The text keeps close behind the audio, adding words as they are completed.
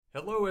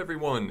Hello,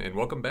 everyone, and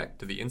welcome back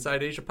to the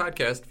Inside Asia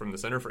podcast from the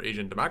Center for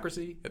Asian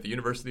Democracy at the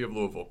University of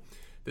Louisville.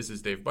 This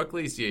is Dave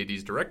Buckley,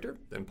 CAD's director,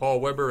 and Paul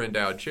Weber,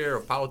 endowed chair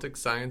of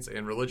politics, science,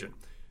 and religion.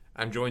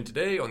 I'm joined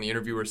today on the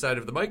interviewer side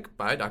of the mic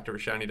by Dr.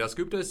 Ishani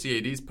Dasgupta,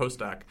 CAD's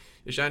postdoc.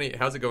 Ishani,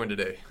 how's it going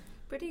today?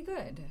 Pretty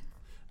good.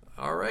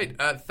 All right.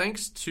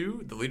 Thanks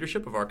to the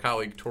leadership of our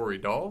colleague Tori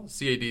Dahl,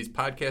 CAD's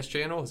podcast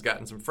channel has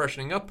gotten some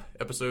freshening up.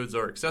 Episodes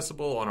are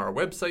accessible on our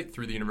website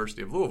through the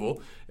University of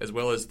Louisville, as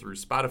well as through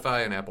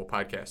Spotify and Apple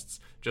Podcasts.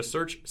 Just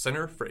search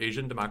Center for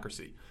Asian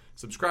Democracy.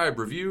 Subscribe,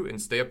 review, and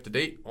stay up to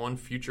date on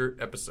future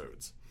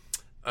episodes.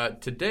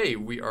 Today,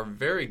 we are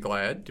very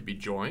glad to be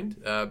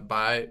joined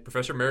by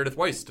Professor Meredith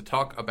Weiss to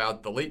talk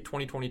about the late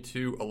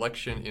 2022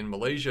 election in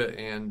Malaysia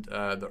and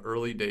the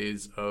early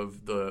days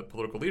of the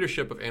political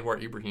leadership of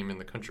Anwar Ibrahim in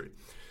the country.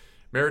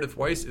 Meredith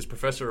Weiss is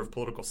professor of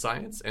political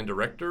science and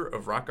director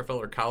of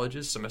Rockefeller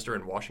College's Semester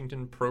in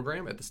Washington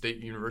program at the State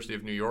University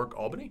of New York,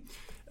 Albany.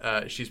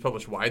 She's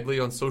published widely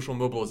on social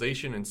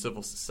mobilization and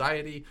civil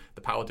society,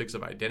 the politics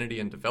of identity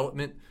and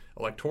development,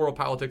 electoral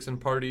politics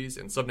and parties,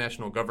 and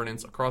subnational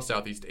governance across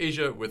Southeast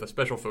Asia, with a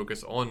special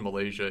focus on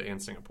Malaysia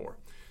and Singapore.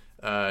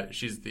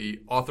 She's the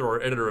author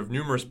or editor of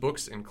numerous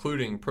books,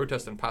 including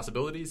Protest and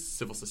Possibilities,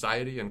 Civil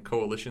Society and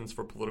Coalitions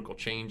for Political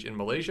Change in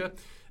Malaysia,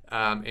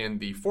 and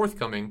the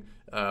forthcoming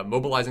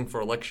Mobilizing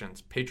for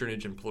Elections,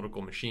 Patronage and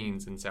Political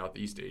Machines in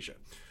Southeast Asia.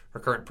 Her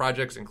current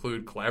projects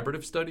include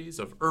collaborative studies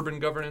of urban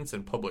governance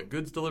and public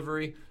goods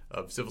delivery,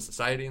 of civil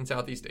society in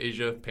Southeast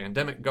Asia,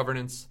 pandemic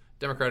governance,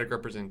 democratic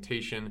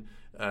representation,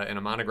 and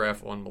a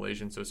monograph on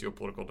Malaysian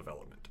sociopolitical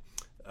development.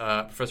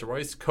 Professor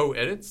Weiss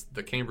co-edits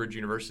the Cambridge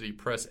University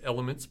Press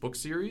Elements book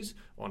series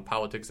on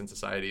politics and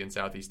society in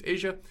Southeast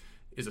Asia,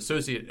 is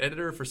associate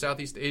editor for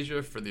Southeast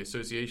Asia for the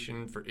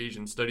Association for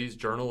Asian Studies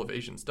Journal of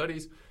Asian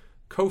Studies,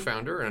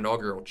 co-founder and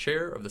inaugural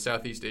chair of the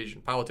Southeast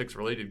Asian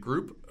Politics-related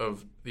group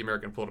of the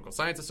American Political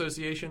Science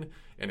Association,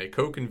 and a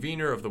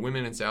co-convener of the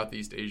Women in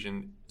Southeast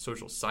Asian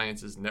Social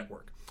Sciences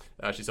Network.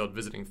 She's held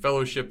visiting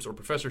fellowships or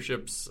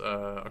professorships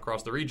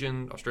across the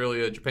region: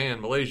 Australia, Japan,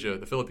 Malaysia,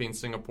 the Philippines,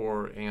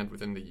 Singapore, and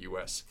within the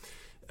U.S.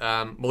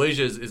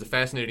 Malaysia is a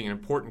fascinating and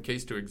important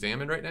case to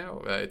examine right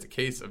now. It's a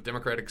case of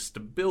democratic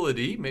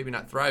stability, maybe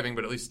not thriving,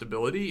 but at least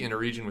stability in a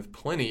region with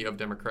plenty of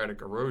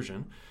democratic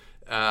erosion.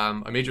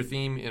 A major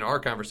theme in our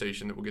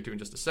conversation that we'll get to in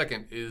just a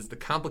second is the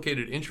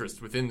complicated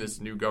interests within this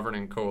new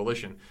governing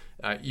coalition.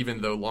 Even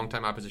though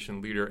longtime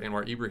opposition leader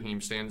Anwar Ibrahim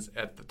stands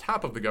at the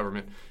top of the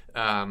government,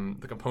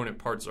 the component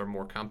parts are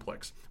more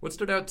complex. What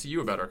stood out to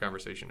you about our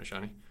conversation,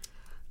 Ishani?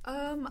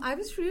 I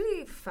was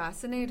really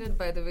fascinated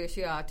by the way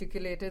she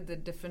articulated the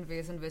different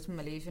ways in which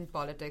Malaysian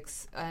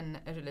politics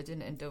and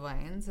religion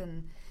intertwines,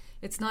 and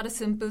it's not a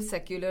simple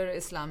secular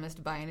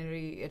Islamist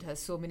binary. It has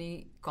so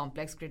many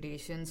complex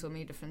gradations, so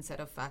many different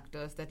set of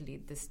factors that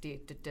lead the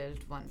state to tilt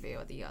one way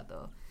or the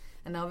other.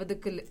 And now with the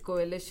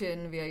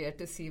coalition, we are yet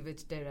to see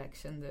which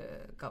direction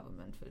the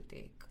government will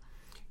take.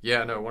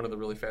 Yeah, no, one of the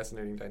really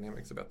fascinating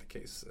dynamics about the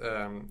case,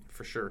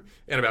 for sure,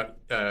 and about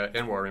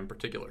Anwar in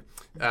particular.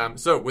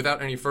 So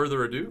without any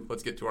further ado,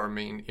 let's get to our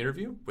main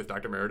interview with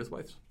Dr. Meredith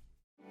Weiss.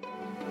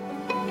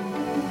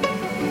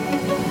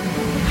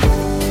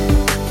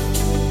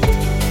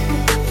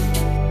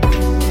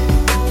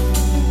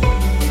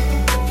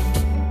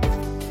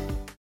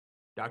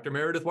 Dr.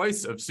 Meredith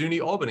Weiss of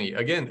SUNY Albany.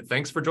 Again,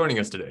 thanks for joining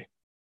us today.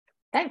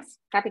 Thanks.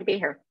 Happy to be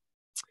here.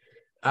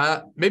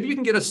 Maybe you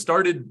can get us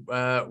started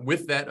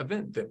with that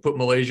event that put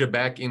Malaysia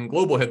back in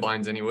global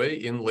headlines anyway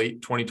in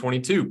late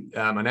 2022,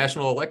 a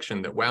national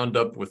election that wound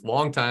up with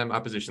longtime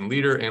opposition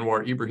leader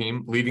Anwar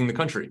Ibrahim leading the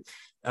country.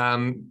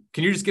 Can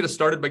you just get us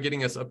started by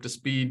getting us up to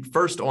speed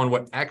first on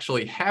what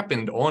actually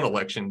happened on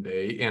election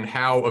day and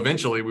how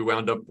eventually we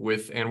wound up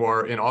with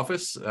Anwar in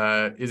office?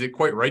 Is it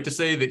quite right to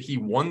say that he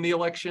won the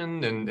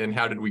election, and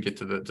how did we get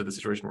to the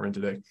situation we're in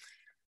today?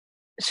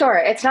 Sure.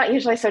 It's not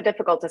usually so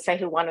difficult to say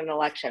who won an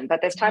election,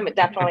 but this time it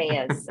definitely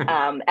is.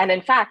 And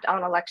in fact,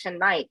 on election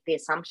night, the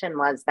assumption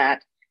was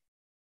that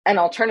an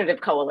alternative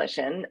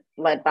coalition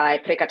led by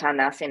Perikatan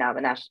Nasional,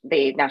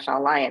 the National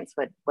Alliance,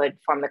 would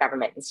form the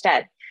government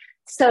instead.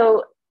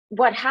 So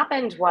what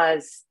happened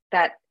was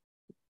that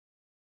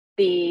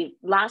the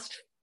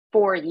last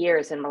 4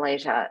 years in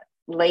Malaysia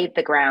laid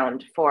the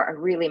ground for a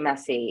really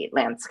messy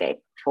landscape,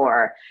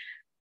 for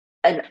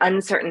an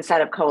uncertain set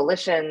of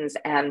coalitions,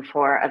 and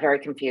for a very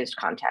confused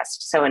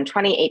contest. So in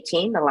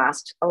 2018, the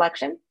last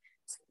election,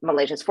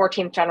 Malaysia's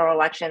 14th general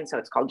election, so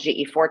it's called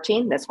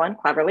GE14, this one,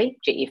 cleverly,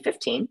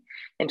 GE15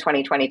 in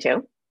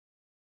 2022.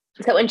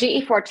 So in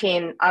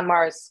GE14,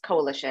 Anwar's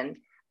coalition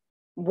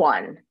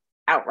won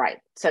outright.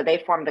 So they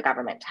formed the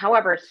government.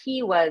 However,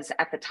 he was,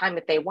 at the time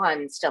that they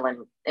won, still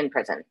in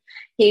prison.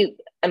 He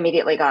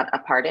immediately got a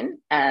pardon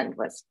and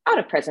was out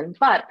of prison.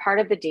 But part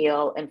of the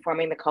deal in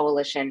forming the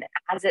coalition,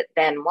 as it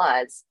then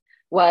was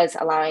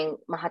allowing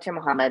Mahathir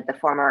Mohamad, the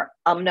former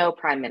UMNO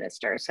prime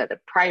minister, so the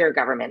prior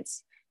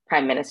government's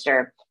prime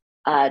minister,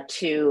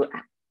 to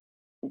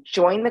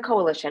join the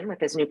coalition with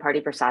his new party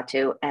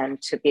Bersatu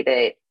and to be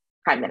the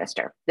prime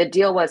minister. The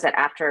deal was that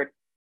after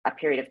a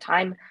period of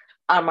time,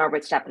 Anwar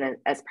would step in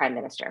as prime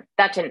minister.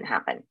 That didn't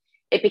happen.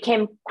 It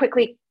became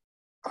quickly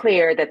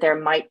clear that there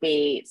might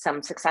be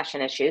some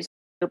succession issues,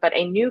 but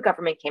a new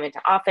government came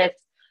into office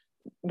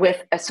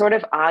with a sort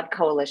of odd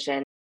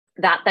coalition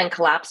that then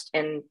collapsed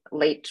in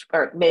late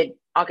or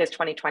mid-August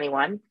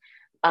 2021,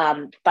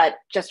 but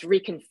just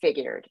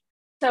reconfigured.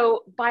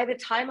 So by the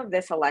time of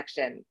this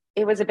election,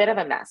 it was a bit of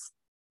a mess.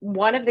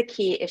 One of the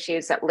key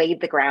issues that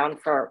laid the ground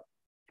for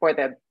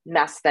the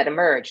mess that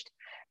emerged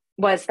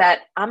was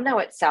that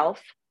UMNO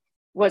itself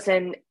was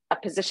in a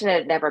position it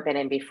had never been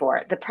in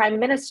before. The prime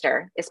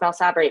minister, Ismail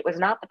Sabri, was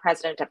not the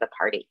president of the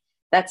party.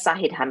 That's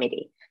Zahid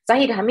Hamidi.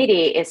 Zahid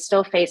Hamidi is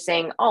still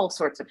facing all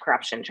sorts of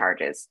corruption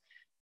charges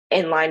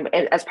in line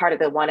as part of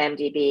the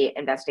 1MDB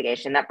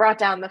investigation that brought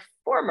down the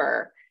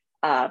former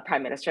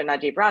Prime Minister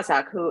Najib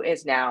Razak, who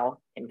is now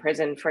in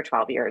prison for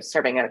 12 years,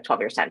 serving a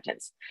 12-year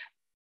sentence.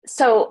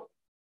 So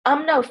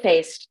UMNO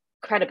faced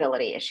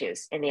credibility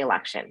issues in the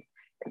election.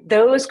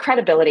 Those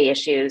credibility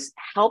issues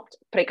helped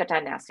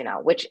Perikatan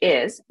Nasional, which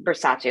is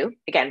Bersatu,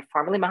 again,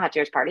 formerly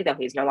Mahathir's party, though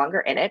he's no longer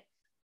in it,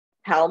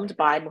 helmed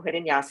by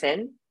Muhyiddin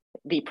Yassin,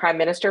 the prime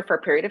minister for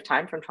a period of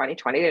time from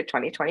 2020 to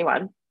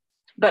 2021,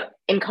 but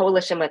in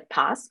coalition with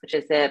PAS, which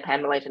is the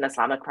Pan-Malaysian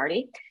Islamic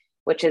Party,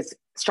 which is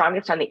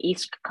strongest on the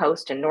east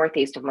coast and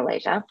northeast of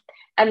Malaysia,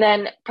 and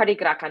then Parti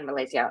Gerakan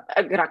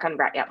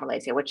Rakyat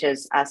Malaysia, which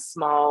is a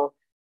small,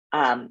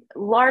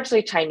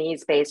 largely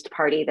Chinese-based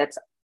party that's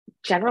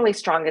generally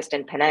strongest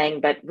in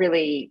Penang, but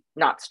really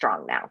not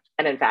strong now.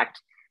 And in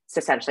fact, it's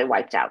essentially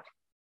wiped out.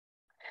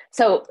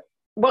 So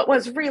what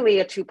was really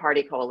a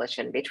two-party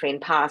coalition between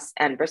PAS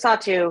and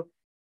Bersatu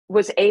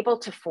was able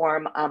to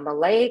form a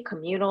Malay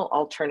communal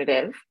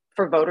alternative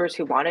for voters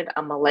who wanted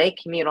a Malay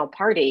communal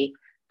party,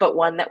 but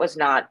one that was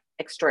not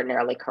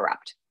extraordinarily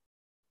corrupt.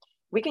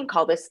 We can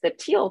call this the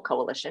Teal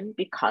Coalition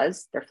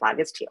because their flag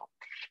is teal.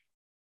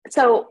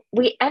 So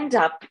we end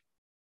up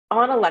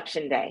on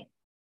election day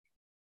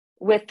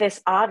with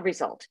this odd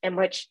result in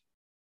which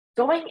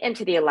going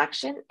into the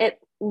election, it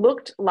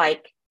looked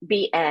like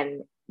BN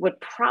would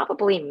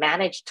probably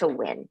manage to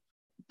win,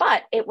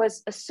 but it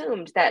was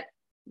assumed that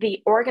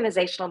the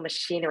organizational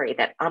machinery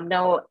that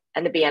UMNO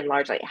and the BN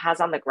largely has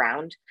on the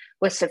ground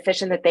was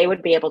sufficient that they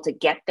would be able to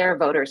get their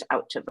voters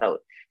out to vote.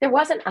 There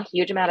wasn't a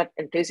huge amount of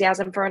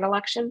enthusiasm for an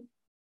election.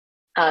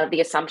 The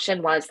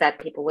assumption was that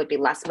people would be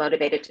less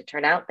motivated to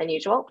turn out than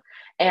usual.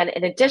 And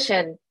in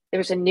addition, there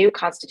was a new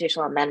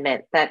constitutional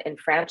amendment that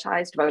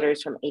enfranchised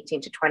voters from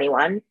 18 to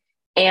 21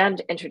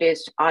 and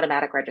introduced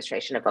automatic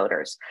registration of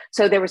voters.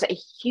 So there was a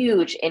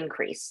huge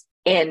increase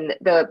in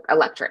the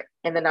electorate,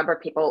 in the number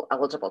of people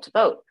eligible to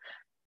vote.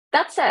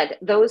 That said,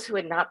 those who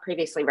had not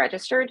previously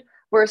registered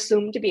were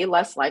assumed to be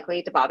less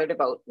likely to bother to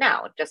vote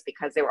now. Just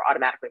because they were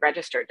automatically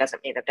registered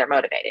doesn't mean that they're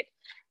motivated.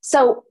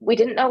 So we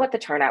didn't know what the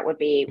turnout would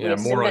be. Yeah,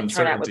 we more assumed that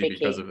turnout would uncertainty be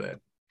because key. of that.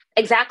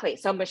 Exactly.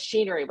 So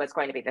machinery was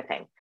going to be the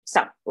thing.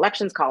 So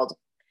elections called.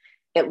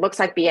 It looks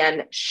like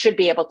BN should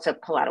be able to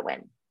pull out a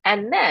win.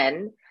 And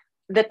then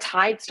the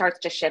tide starts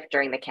to shift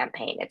during the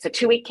campaign. It's a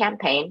 2-week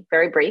campaign,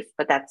 very brief,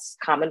 but that's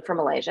common for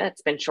Malaysia.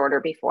 It's been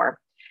shorter before.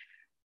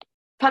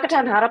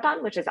 Pakatan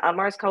Harapan, which is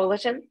Anwar's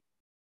coalition,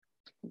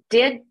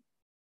 did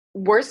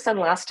worse than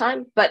last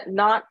time, but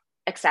not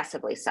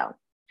excessively so.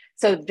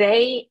 So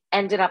they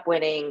ended up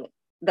winning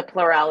the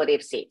plurality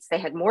of seats. They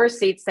had more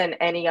seats than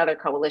any other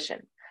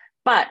coalition,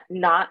 but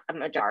not a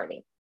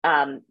majority.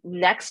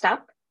 Next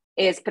up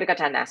is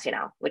Perikatan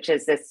Nasional, which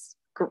is this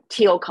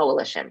teal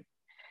coalition.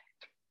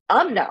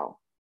 UMNO,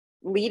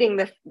 leading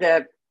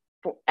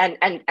and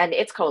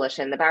its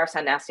coalition, the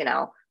Barisan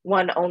Nasional,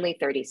 won only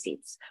 30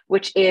 seats,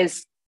 which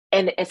is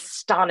an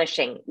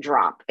astonishing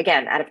drop.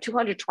 Again, out of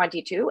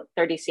 222,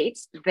 30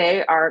 seats,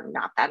 they are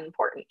not that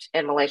important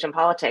in Malaysian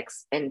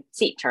politics in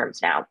seat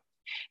terms now.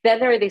 Then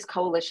there are these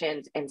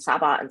coalitions in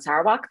Sabah and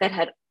Sarawak that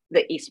had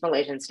the East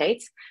Malaysian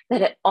states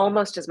that had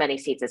almost as many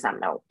seats as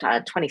UMNO,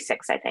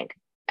 26, I think.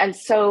 And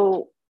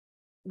so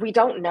we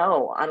don't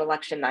know on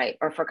election night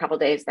or for a couple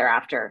of days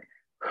thereafter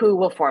who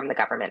will form the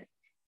government.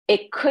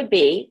 It could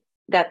be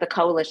that the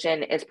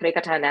coalition is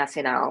Perikatan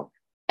Nasional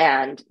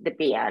and the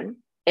BN.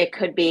 It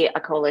could be a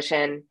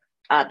coalition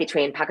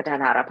between Pakatan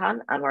Harapan,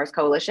 Anwar's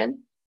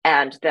coalition,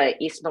 and the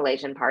East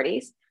Malaysian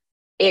parties.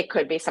 It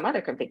could be some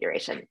other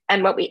configuration.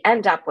 And what we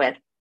end up with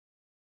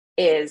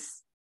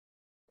is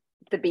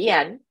the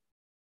BN,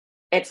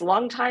 its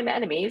longtime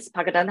enemies,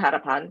 Pakatan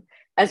Harapan,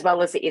 as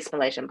well as the East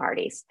Malaysian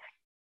parties.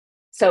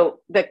 So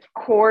the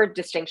core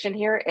distinction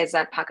here is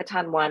that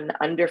Pakatan won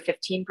under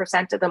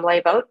 15% of the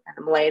Malay vote, and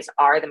the Malays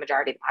are the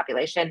majority of the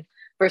population,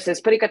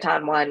 versus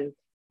Perikatan won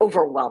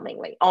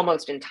overwhelmingly,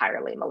 almost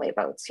entirely Malay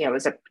votes. It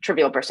was a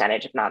trivial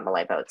percentage of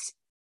non-Malay votes.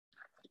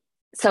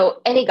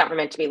 So any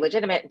government to be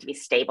legitimate and to be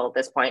stable at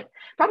this point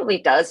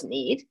probably does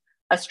need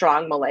a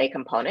strong Malay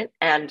component,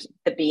 and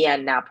the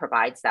BN now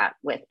provides that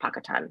with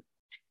Pakatan.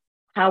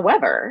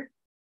 However,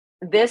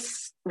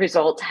 this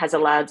result has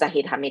allowed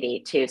Zahid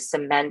Hamidi to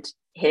cement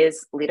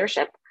his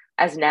leadership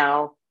as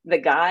now the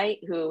guy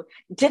who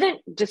didn't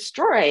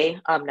destroy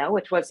UMNO,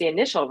 which was the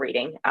initial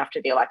reading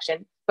after the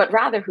election, but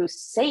rather who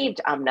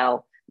saved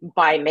UMNO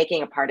by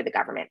making a part of the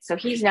government. So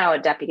he's now a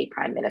deputy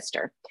prime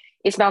minister.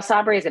 Ismail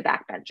Sabri is a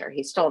backbencher.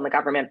 He's still in the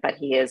government, but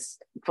he is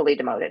fully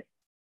demoted.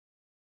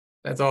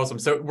 That's awesome.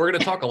 So we're going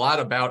to talk a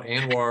lot about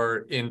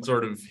Anwar in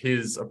sort of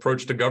his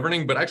approach to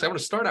governing, but actually I want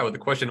to start out with a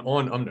question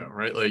on UMNO,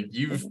 right? Like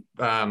you've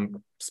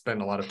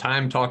spent a lot of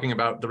time talking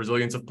about the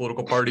resilience of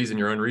political parties in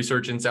your own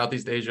research in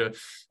Southeast Asia.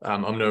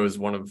 UMNO is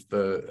one of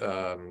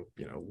the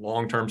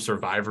long-term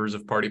survivors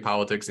of party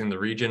politics in the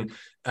region,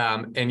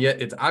 and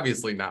yet it's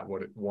obviously not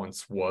what it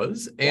once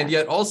was, and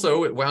yet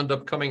also it wound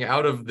up coming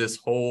out of this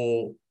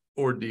whole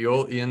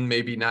ordeal in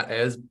maybe not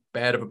as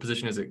bad of a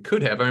position as it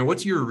could have. I mean,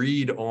 what's your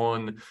read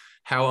on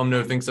how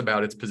UMNO thinks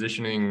about its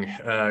positioning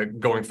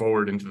going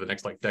forward into the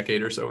next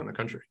decade or so in the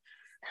country?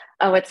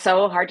 Oh, it's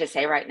so hard to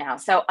say right now.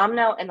 So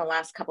UMNO in the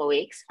last couple of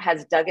weeks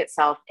has dug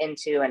itself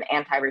into an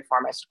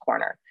anti-reformist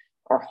corner,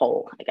 or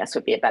hole, I guess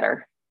would be a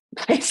better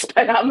place.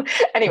 But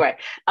anyway,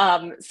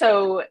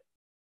 so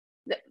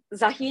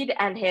Zahid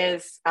and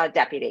his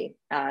deputy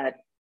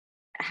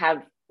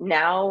have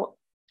now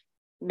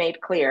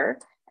made clear,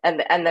 and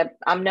the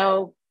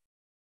UMNO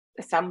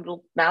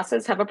assembled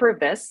masses have approved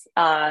this,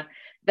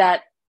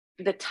 that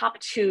the top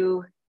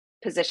two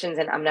positions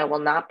in UMNO will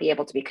not be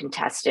able to be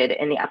contested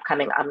in the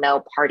upcoming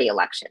UMNO party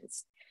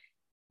elections.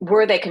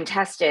 Were they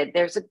contested,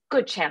 there's a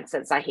good chance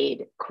that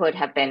Zahid could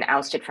have been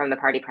ousted from the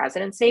party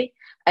presidency,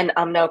 and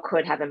UMNO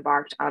could have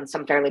embarked on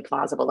some fairly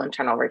plausible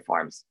internal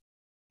reforms.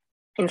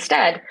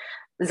 Instead,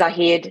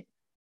 Zahid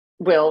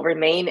will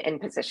remain in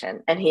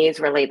position, and he is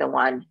really the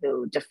one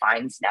who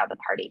defines now the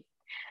party.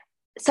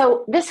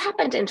 So this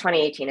happened in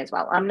 2018 as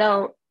well.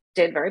 UMNO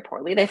did very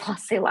poorly. They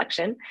lost the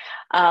election.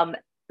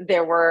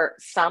 There were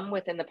some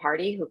within the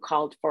party who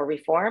called for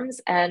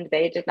reforms, and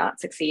they did not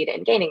succeed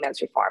in gaining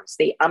those reforms.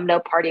 The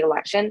UMNO party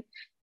election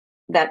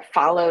that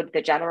followed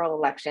the general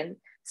election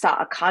saw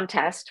a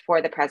contest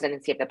for the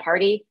presidency of the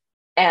party,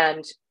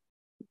 and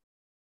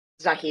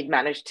Zahid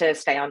managed to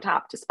stay on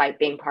top despite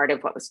being part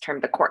of what was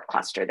termed the court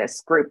cluster,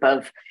 this group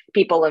of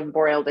people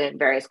embroiled in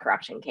various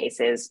corruption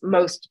cases,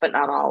 most but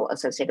not all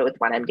associated with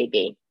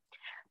 1MDB.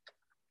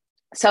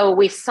 So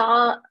we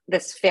saw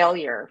this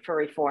failure for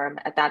reform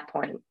at that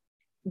point.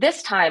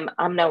 This time,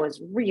 UMNO has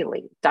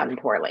really done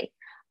poorly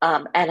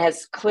and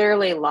has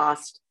clearly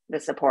lost the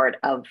support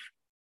of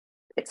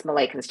its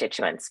Malay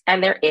constituents.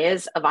 And there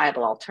is a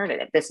viable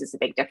alternative. This is a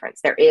big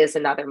difference. There is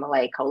another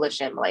Malay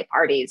coalition, Malay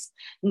parties,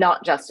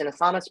 not just an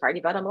Islamist party,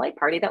 but a Malay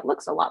party that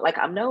looks a lot like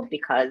UMNO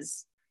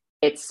because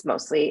it's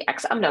mostly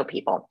ex-UMNO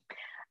people.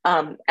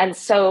 And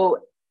so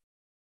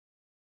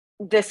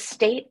the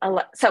state,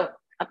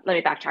 let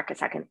me backtrack a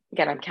second.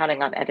 Again, I'm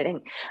counting on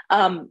editing.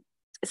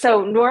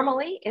 So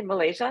normally in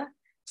Malaysia,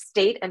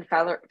 state and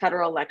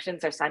federal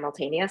elections are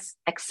simultaneous,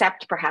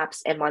 except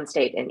perhaps in one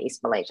state in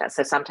East Malaysia.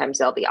 So sometimes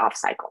they'll be off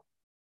cycle.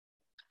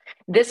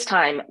 This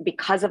time,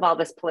 because of all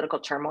this political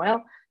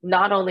turmoil,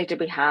 not only did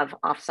we have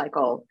off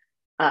cycle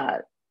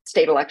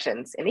state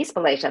elections in East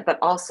Malaysia, but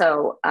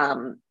also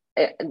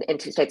in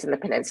two states in the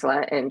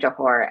peninsula, in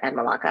Johor and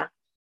Malacca.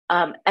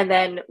 And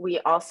then we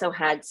also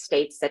had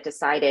states that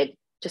decided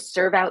to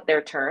serve out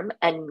their term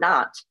and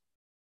not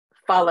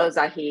follow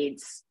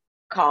Zahid's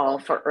call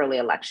for early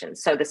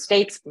elections. So the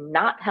states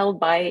not held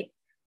by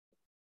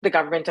the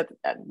government,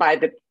 by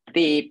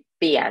the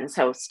BN,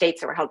 so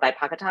states that were held by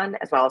Pakatan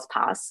as well as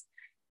PAS,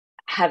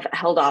 have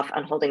held off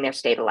on holding their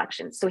state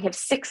elections. So we have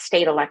 6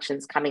 state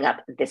elections coming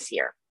up this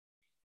year.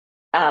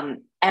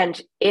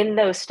 And in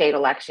those state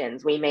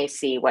elections, we may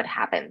see what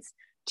happens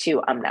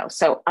to UMNO.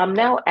 So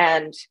UMNO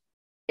and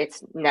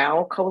its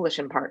now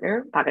coalition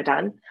partner,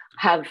 Pakatan,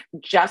 have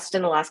just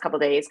in the last couple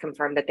of days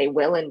confirmed that they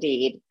will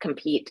indeed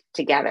compete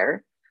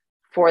together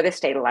for the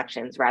state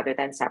elections rather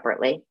than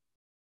separately,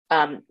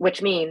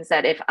 which means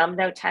that if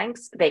UMNO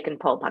tanks, they can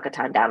pull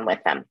Pakatan down with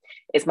them,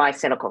 is my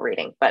cynical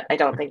reading, but I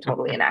don't think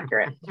totally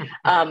inaccurate.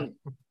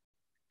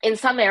 In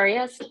some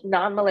areas,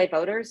 non-Malay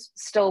voters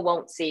still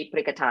won't see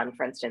Pakatan,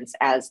 for instance,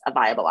 as a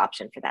viable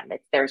option for them.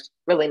 There's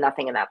really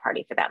nothing in that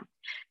party for them.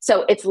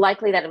 So it's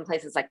likely that in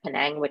places like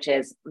Penang, which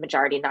is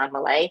majority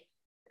non-Malay,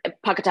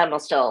 Pakatan will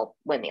still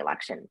win the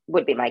election,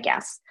 would be my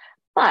guess.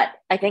 But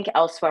I think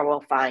elsewhere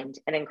we'll find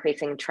an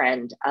increasing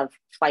trend of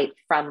flight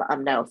from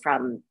UMNO,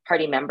 from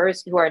party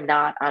members who are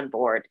not on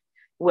board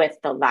with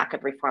the lack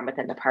of reform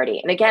within the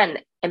party. And again,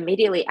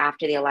 immediately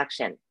after the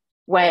election,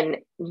 when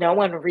no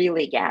one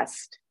really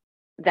guessed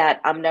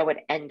that UMNO would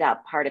end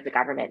up part of the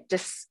government,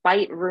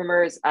 despite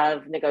rumors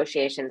of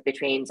negotiations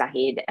between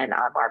Zahid and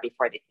Anwar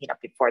before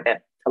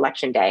the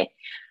election day.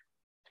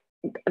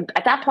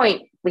 At that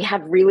point, we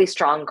have really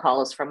strong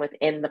calls from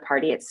within the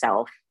party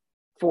itself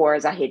for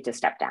Zahid to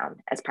step down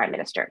as prime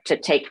minister, to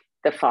take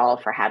the fall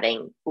for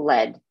having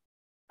led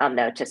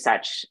UMNO to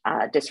such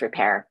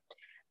disrepair.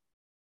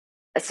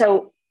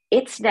 So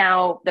it's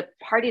now, the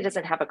party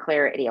doesn't have a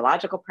clear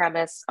ideological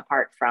premise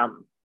apart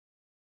from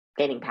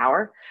gaining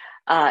power.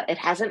 It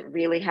hasn't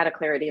really had a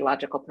clear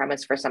ideological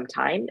premise for some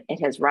time.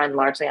 It has run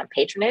largely on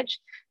patronage.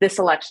 This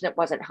election, it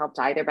wasn't helped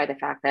either by the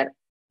fact that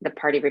the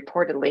party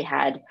reportedly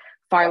had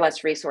far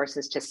less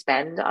resources to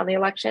spend on the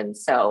election.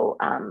 So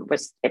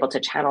was able to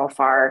channel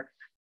far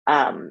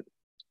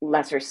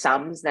lesser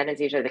sums than is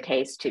usually the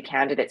case to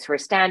candidates who are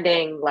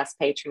standing, less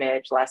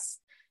patronage, less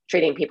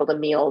treating people to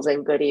meals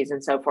and goodies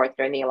and so forth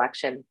during the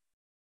election.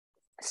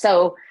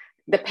 So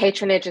the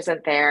patronage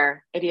isn't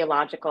there,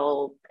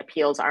 ideological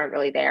appeals aren't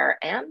really there,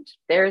 and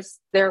there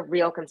are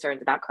real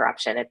concerns about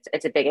corruption.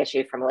 It's a big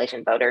issue for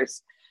Malaysian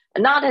voters.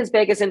 Not as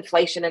big as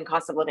inflation and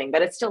cost of living,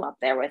 but it's still up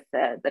there with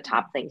the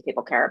top things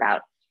people care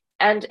about.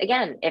 And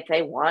again, if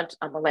they want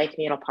a Malay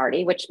communal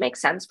party, which makes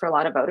sense for a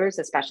lot of voters,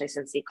 especially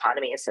since the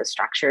economy is so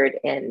structured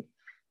in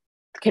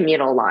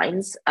communal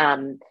lines,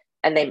 and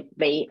they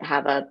may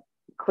have a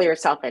clear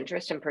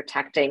self-interest in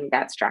protecting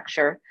that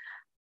structure,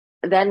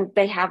 then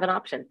they have an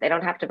option. They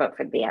don't have to vote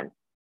for the BN.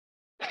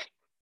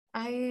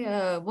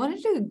 I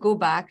wanted to go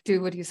back to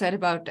what you said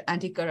about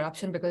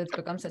anti-corruption because it's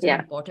become such an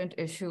important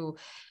issue.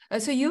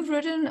 So you've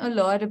written a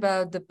lot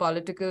about the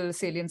political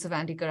salience of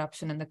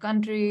anti-corruption in the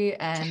country,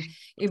 and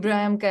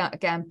Ibrahim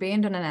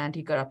campaigned on an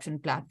anti-corruption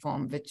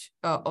platform, which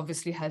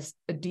obviously has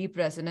a deep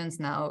resonance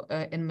now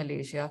in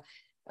Malaysia.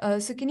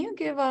 So can you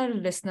give our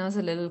listeners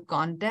a little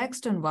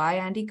context on why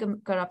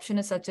anti-corruption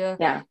is such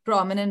a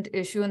prominent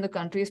issue in the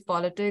country's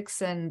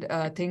politics, and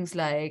things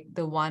like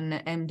the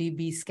one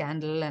MDB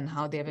scandal and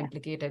how they have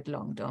implicated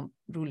long-term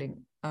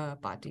ruling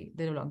party?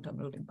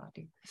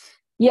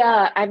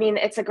 Yeah, I mean,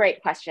 it's a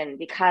great question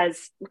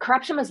because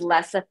corruption was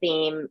less a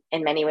theme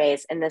in many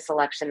ways in this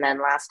election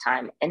than last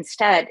time.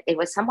 Instead, it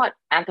was somewhat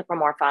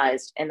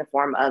anthropomorphized in the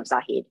form of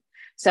Zahid.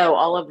 So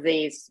all of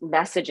these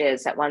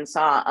messages that one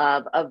saw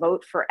of a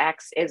vote for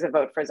X is a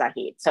vote for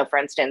Zahid. So for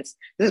instance,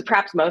 this is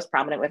perhaps most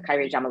prominent with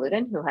Khairi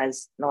Jamaluddin, who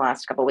has in the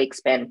last couple of weeks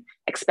been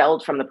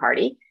expelled from the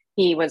party.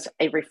 He was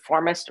a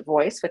reformist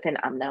voice within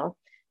UMNO.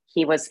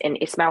 He was in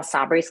Ismail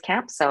Sabri's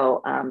camp.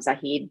 So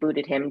Zahid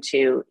booted him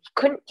he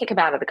couldn't kick him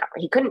out of the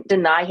government. He couldn't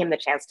deny him the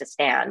chance to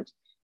stand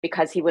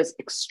because he was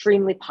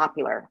extremely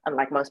popular,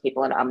 unlike most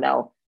people in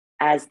UMNO,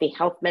 as the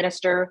health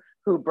minister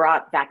who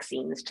brought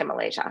vaccines to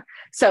Malaysia.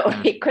 So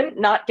he couldn't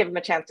not give him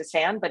a chance to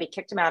stand, but he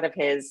kicked him out of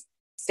his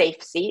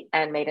safe seat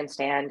and made him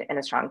stand in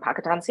a strong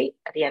Pakatan seat.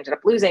 And he ended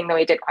up losing, though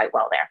he did quite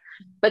well there.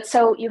 But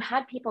so you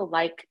had people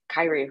like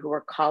Khairi who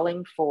were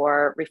calling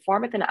for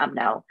reform within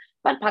UMNO,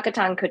 but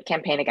Pakatan could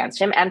campaign against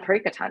him and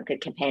Perikatan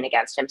could campaign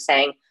against him,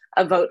 saying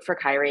a vote for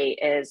Khairi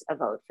is a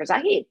vote for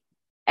Zahid.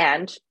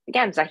 And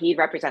again, Zahid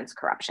represents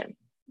corruption.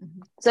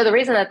 Mm-hmm. So the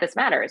reason that this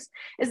matters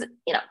is,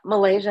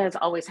 Malaysia has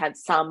always had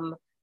some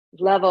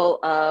level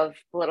of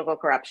political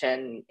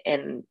corruption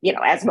in,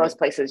 as most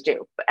places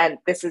do. And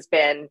this has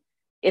been,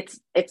 it's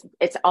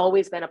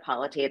always been a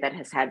polity that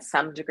has had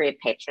some degree of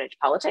patronage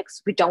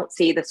politics. We don't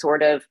see the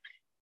sort of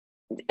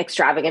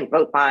extravagant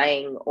vote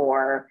buying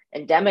or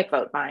endemic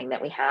vote buying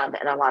that we have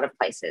in a lot of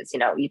places.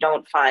 You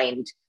don't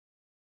find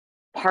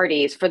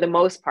parties, for the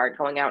most part,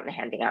 going out and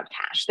handing out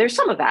cash. There's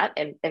some of that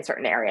in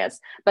certain areas,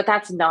 but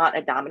that's not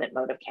a dominant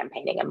mode of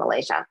campaigning in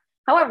Malaysia.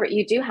 However,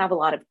 you do have a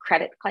lot of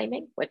credit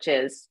claiming, which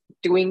is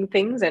doing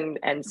things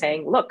and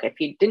saying, look, if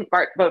you didn't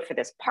vote for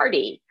this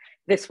party,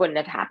 this wouldn't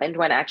have happened,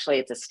 when actually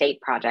it's a state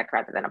project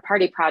rather than a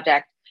party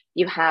project.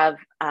 You have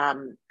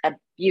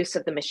abuse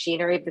of the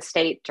machinery of the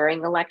state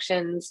during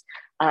elections.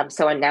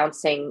 So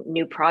announcing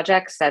new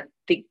projects that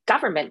the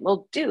government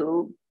will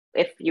do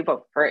if you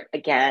vote for it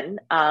again.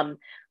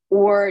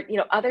 Or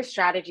other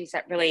strategies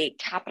that really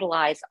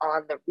capitalize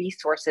on the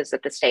resources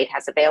that the state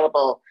has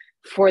available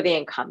for the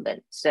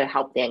incumbent, to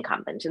help the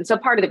incumbent. And so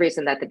part of the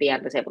reason that the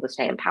BN was able to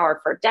stay in power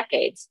for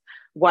decades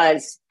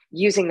was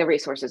using the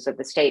resources of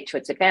the state to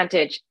its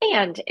advantage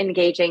and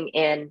engaging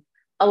in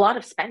a lot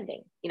of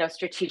spending,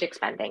 strategic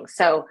spending.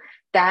 So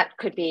that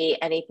could be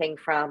anything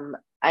from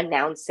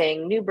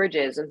announcing new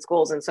bridges and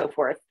schools and so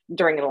forth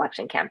during an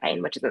election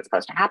campaign, which isn't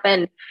supposed to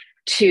happen,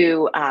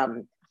 to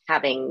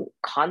having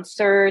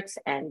concerts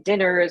and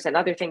dinners and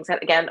other things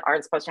that, again,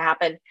 aren't supposed to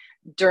happen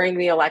during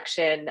the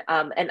election,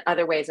 and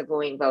other ways of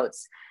wooing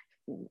votes.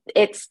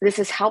 This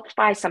is helped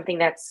by something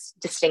that's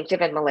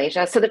distinctive in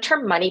Malaysia. So the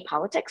term money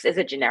politics is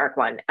a generic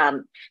one.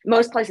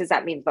 Most places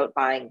that means vote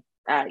buying,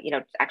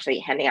 actually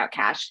handing out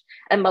cash.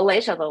 In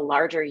Malaysia, the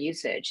larger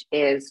usage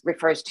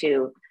refers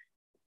to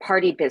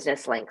party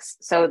business links.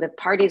 So the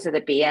parties of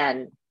the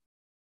BN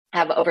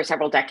have, over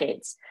several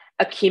decades,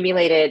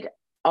 accumulated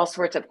all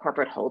sorts of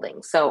corporate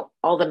holdings. So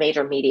all the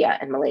major media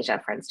in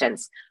Malaysia, for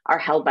instance, are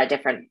held by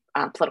different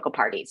political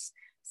parties.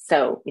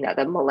 So,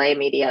 the Malay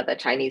media, the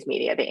Chinese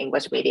media, the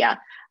English media,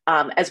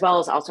 as well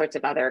as all sorts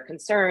of other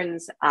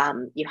concerns.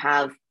 You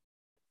have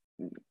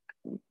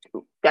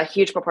a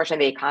huge proportion of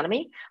the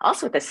economy,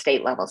 also at the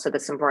state level. So the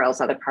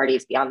Sembrojils, other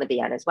parties beyond the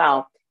BN as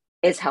well,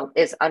 is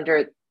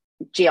under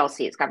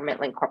GLCs,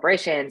 government-linked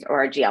corporations,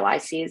 or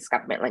GLICs,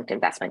 government-linked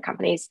investment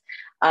companies.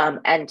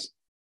 And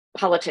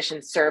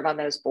politicians serve on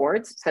those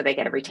boards, so they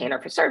get a retainer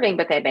for serving,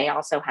 but they may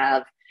also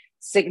have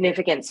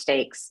significant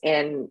stakes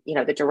in,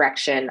 the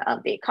direction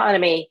of the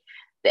economy.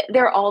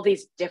 There are all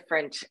these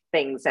different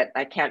things that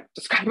I can't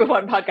describe in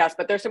one podcast,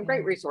 but there's some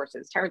great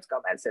resources. Terence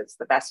Gomez is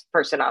the best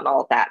person on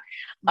all of that.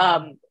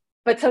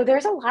 But so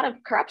there's a lot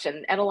of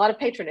corruption and a lot of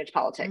patronage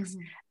politics.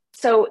 Mm-hmm.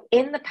 So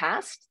in the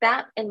past,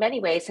 that in many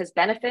ways has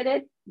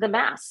benefited the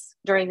mass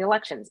during the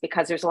elections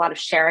because there's a lot of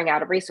sharing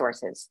out of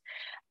resources.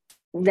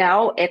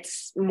 Now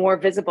it's more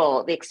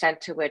visible the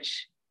extent to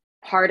which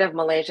part of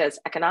Malaysia's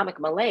economic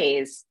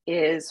malaise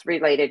is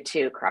related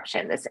to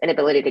corruption. This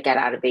inability to get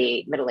out of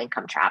the middle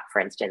income trap, for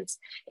instance,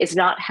 is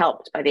not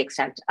helped by the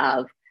extent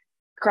of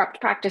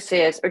corrupt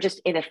practices or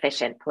just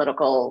inefficient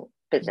political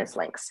business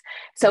links.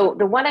 So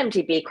the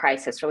 1MDB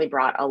crisis really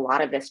brought a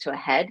lot of this to a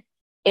head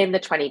in the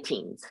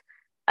 2010s.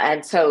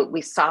 And so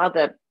we saw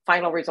the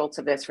final results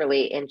of this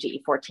really in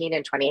GE14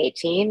 in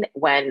 2018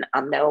 when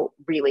UMNO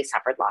really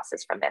suffered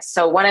losses from this.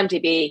 So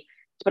 1MDB,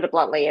 to put it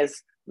bluntly,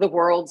 is the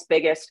world's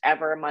biggest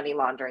ever money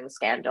laundering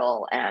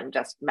scandal and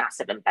just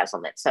massive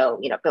embezzlement. So,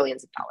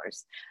 billions of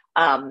dollars.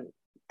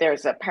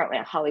 There's apparently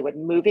a Hollywood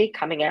movie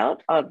coming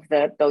out of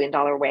the $1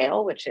 Billion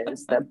Whale, which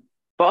is the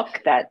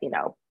book that,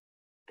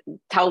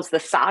 tells the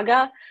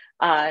saga.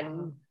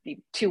 The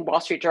two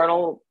Wall Street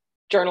Journal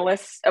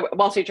journalists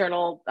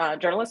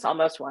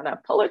almost won a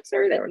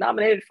Pulitzer. They were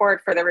nominated for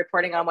it for their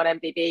reporting on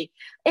 1MDB.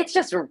 It's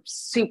just a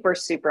super,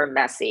 super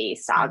messy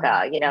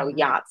saga,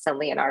 yachts and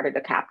Leonardo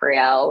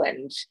DiCaprio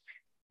and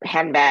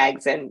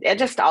handbags and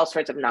just all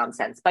sorts of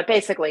nonsense. But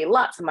basically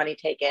lots of money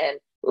taken,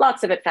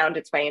 lots of it found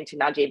its way into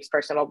Najib's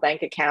personal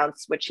bank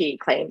accounts, which he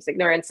claims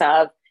ignorance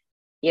of.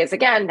 He is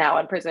again now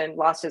in prison,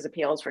 lost his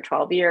appeals for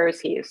 12 years.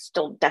 He is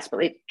still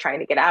desperately trying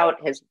to get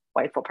out. His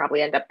wife will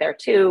probably end up there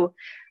too.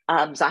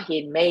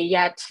 Zahid may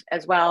yet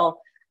as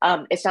well.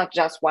 It's not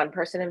just one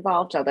person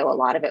involved, although a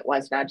lot of it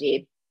was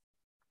Najib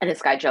and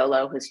this guy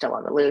Jolo, who's still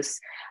on the loose.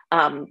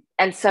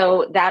 And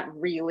so that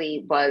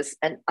really was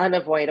an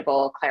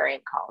unavoidable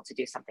clarion call to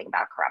do something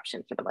about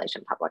corruption for the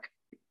Malaysian public.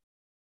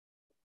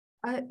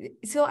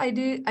 So I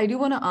do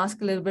want to ask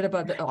a little bit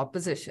about the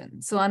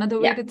opposition. So another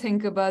way to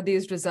think about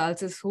these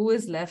results is who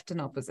is left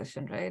in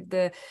opposition, right?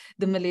 The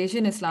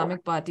Malaysian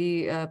Islamic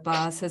Party,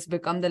 PAS, has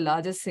become the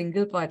largest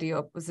single party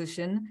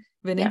opposition,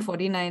 winning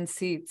 49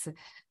 seats.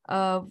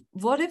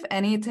 What, if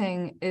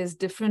anything, is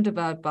different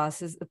about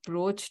PAS's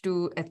approach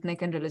to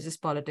ethnic and religious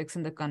politics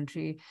in the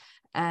country?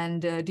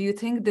 And do you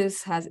think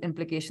this has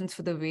implications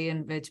for the way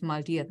in which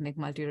multi-ethnic,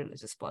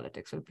 multi-religious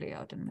politics will play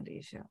out in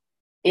Malaysia?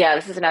 Yeah,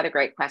 this is another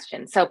great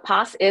question. So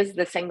PAS is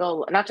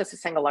not just the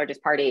single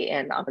largest party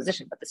in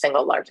opposition, but the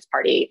single largest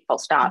party, full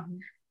stop,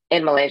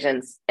 in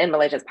Malaysia's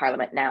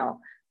parliament now.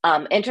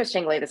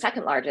 Interestingly, the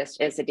second largest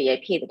is the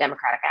DAP, the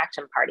Democratic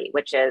Action Party,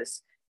 which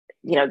is,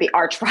 the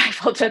arch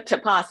rival to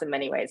PAS in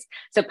many ways.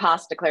 So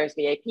PAS declares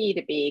DAP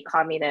to be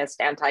communist,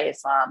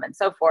 anti-Islam, and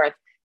so forth.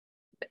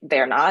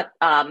 They're not.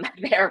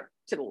 They are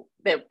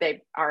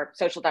a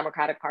social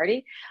democratic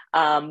party.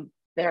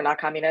 They're not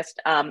communist,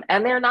 and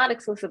they're not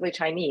exclusively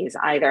Chinese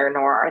either,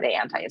 nor are they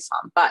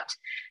anti-Islam. But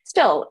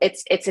still,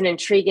 it's an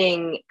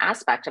intriguing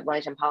aspect of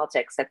Malaysian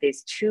politics that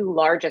these two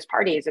largest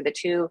parties are the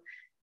two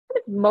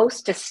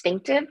most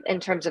distinctive in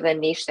terms of the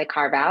niche they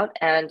carve out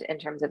and in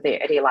terms of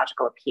the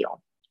ideological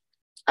appeal.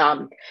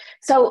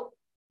 So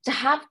to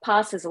have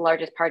PAS as the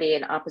largest party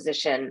in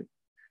opposition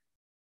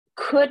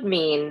could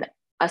mean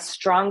a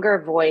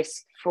stronger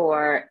voice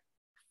for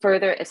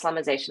further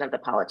Islamization of the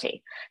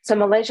polity. So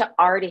Malaysia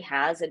already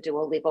has a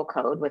dual legal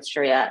code with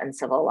Sharia and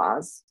civil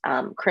laws.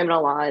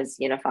 Criminal law is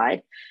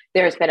unified.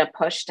 There's been a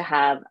push to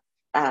have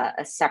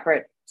a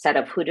separate set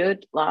of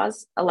hudud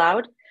laws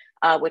allowed,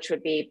 which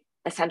would be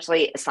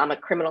essentially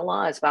Islamic criminal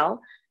law as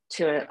well,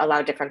 to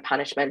allow different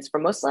punishments for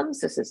Muslims.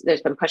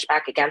 There's been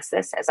pushback against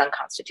this as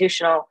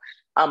unconstitutional,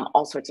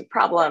 all sorts of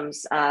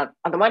problems. On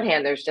the one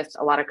hand, there's just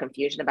a lot of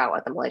confusion about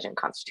what the Malaysian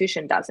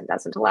constitution does and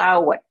doesn't allow,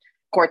 what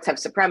courts have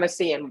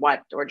supremacy in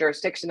what, or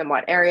jurisdiction in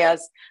what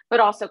areas, but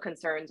also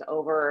concerns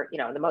over,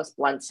 in the most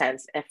blunt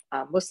sense, if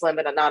a Muslim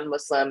and a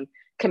non-Muslim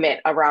commit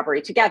a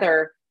robbery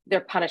together,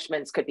 their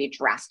punishments could be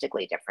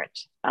drastically different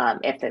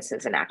if this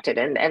is enacted.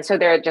 And so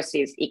there are just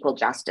these equal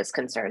justice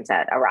concerns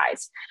that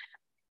arise.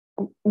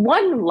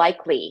 One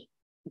likely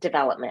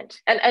development,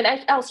 and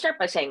I'll start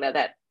by saying, though,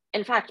 that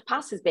in fact,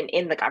 PAS has been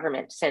in the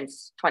government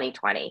since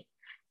 2020,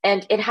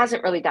 and it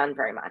hasn't really done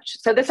very much.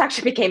 So this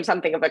actually became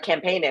something of a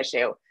campaign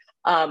issue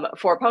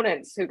for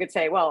opponents who could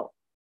say, well,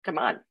 come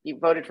on, you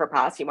voted for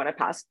PAS, you wanted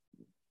PAS.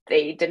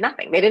 They did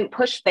nothing. They didn't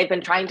push. They've been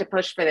trying to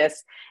push for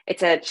this.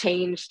 It's a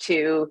change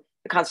to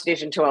the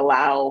constitution to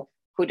allow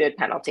hudud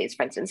penalties,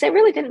 for instance. They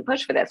really didn't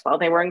push for this while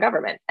they were in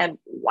government. And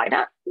why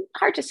not?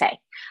 Hard to say.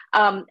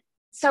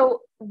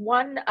 So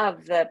one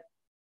of the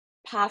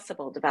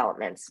possible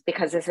developments,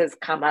 because this has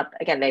come up,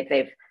 again,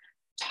 they've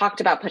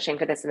talked about pushing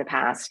for this in the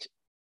past,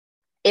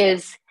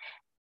 is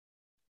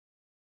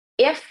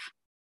if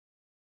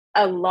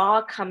a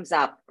law comes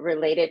up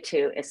related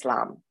to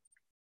Islam,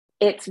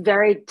 it's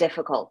very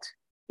difficult,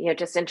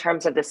 just in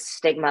terms of the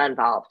stigma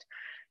involved,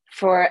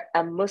 for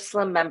a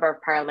Muslim member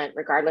of parliament,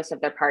 regardless of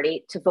their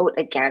party, to vote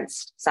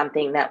against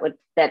something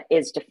that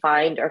is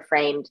defined or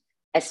framed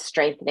as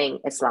strengthening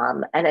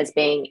Islam and as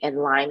being in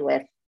line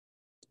with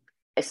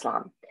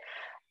Islam.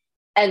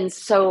 And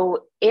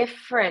so if,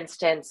 for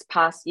instance,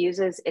 PAS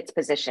uses its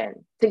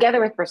position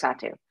together with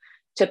Bersatu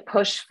to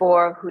push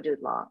for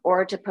hudud law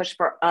or to push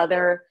for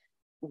other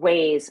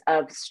ways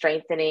of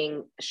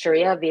strengthening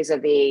Sharia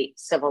vis-a-vis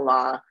civil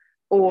law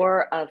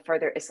or of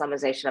further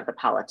Islamization of the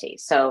polity.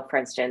 So, for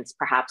instance,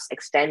 perhaps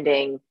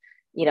extending,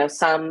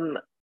 some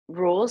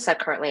rules that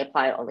currently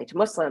apply only to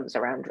Muslims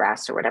around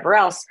dress or whatever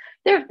else.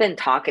 There have been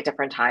talk at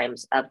different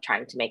times of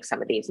trying to make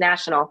some of these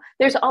national.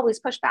 There's always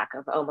pushback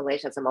of,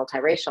 Malaysia is a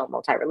multiracial,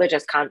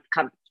 multi-religious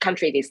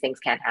country. These things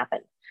can't happen.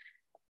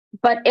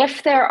 But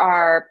if there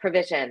are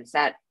provisions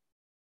that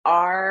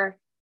are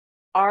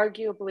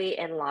arguably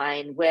in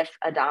line with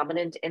a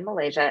dominant in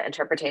Malaysia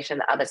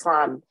interpretation of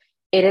Islam,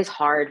 it is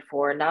hard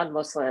for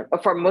non-Muslim or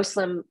for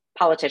Muslim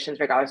politicians,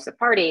 regardless of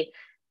party,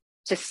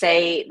 to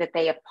say that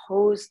they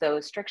oppose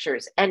those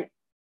strictures. And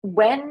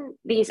when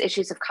these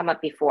issues have come up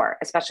before,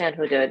 especially on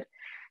hudud,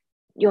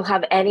 you'll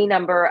have any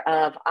number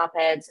of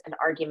op-eds and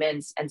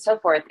arguments and so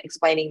forth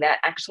explaining that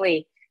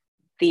actually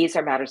these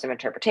are matters of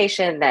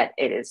interpretation, that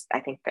it is,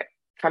 I think that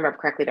if I remember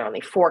correctly, there are only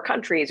 4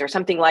 countries or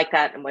something like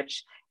that in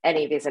which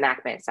any of these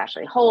enactments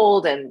actually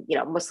hold, and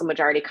Muslim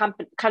majority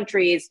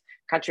countries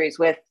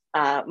with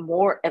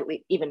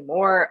even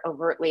more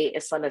overtly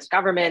Islamist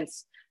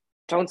governments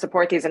don't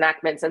support these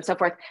enactments and so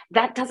forth.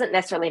 That doesn't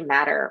necessarily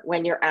matter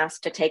when you're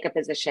asked to take a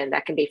position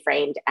that can be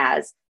framed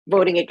as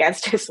voting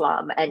against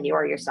Islam and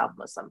you're yourself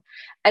Muslim.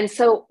 And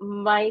so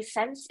my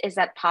sense is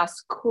that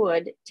PAS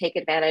could take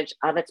advantage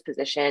of its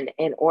position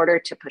in order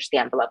to push the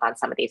envelope on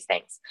some of these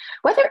things.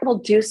 Whether it will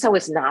do so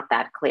is not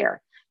that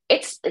clear.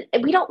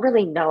 We don't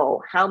really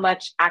know how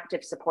much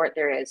active support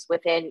there is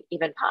within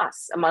even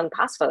PAS, among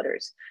PAS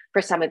voters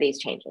for some of these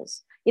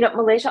changes.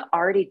 Malaysia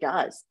already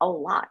does a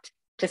lot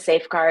to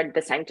safeguard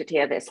the sanctity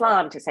of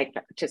Islam, to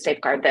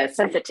safeguard the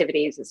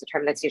sensitivities, is a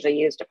term that's usually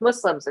used, of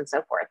Muslims and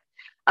so forth.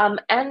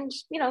 And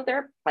there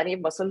are plenty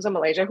of Muslims in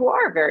Malaysia who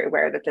are very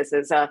aware that this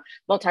is a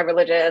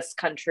multi-religious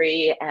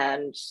country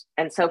and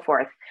so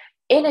forth.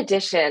 In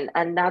addition,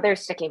 another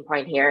sticking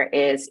point here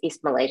is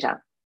East Malaysia.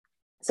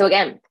 So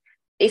again,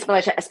 East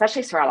Malaysia,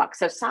 especially Sarawak.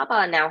 So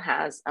Sabah now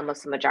has a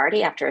Muslim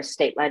majority after a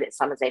state-led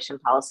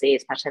Islamization policy,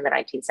 especially in the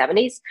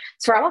 1970s.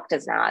 Sarawak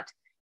does not.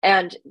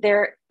 And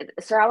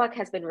Sarawak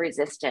has been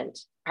resistant,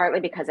 partly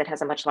because it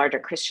has a much larger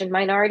Christian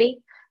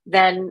minority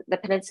than the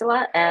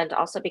peninsula, and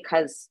also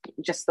because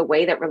just the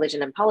way that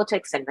religion and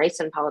politics and race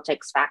and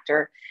politics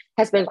factor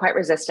has been quite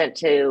resistant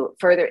to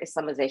further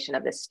Islamization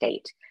of the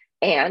state.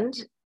 And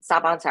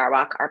Sabah and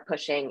Sarawak are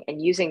pushing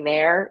and using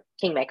their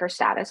kingmaker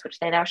status, which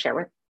they now share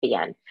with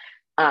BN,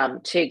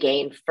 to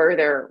gain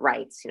further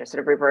rights, sort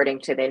of reverting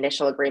to the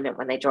initial agreement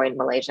when they joined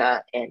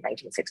Malaysia in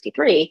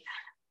 1963.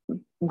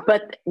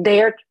 But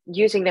they are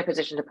using their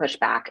position to push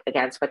back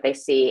against what they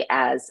see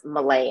as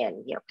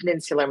Malayan,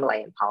 peninsular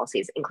Malayan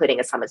policies, including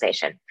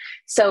Islamization.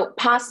 So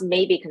PAS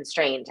may be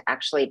constrained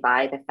actually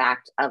by the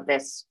fact of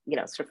this,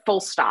 sort of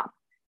full stop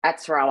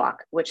at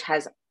Sarawak, which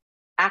has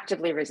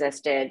actively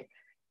resisted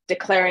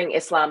declaring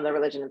Islam the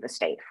religion of the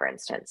state, for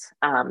instance,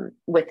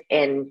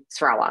 within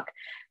Sarawak.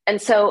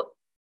 And so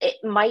it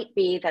might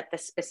be that the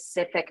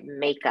specific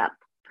makeup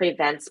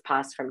prevents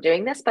PAS from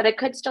doing this, but it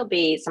could still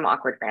be some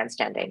awkward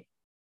grandstanding.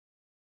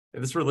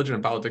 This religion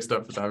and politics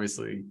stuff is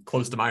obviously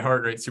close to my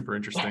heart, right? Super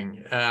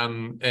interesting.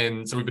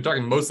 And so we've been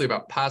talking mostly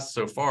about PAS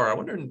so far. I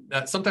wonder,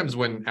 sometimes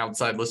when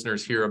outside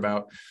listeners hear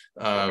about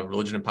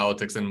religion and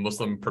politics in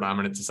Muslim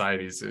predominant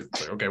societies,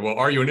 it's like, okay, well,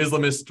 are you an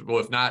Islamist? Well,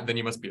 if not, then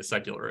you must be a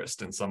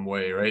secularist in some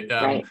way, right?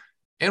 Right.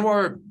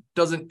 Anwar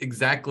doesn't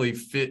exactly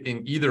fit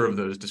in either of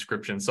those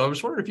descriptions. So I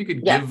was wondering if you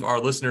could give our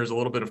listeners a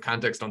little bit of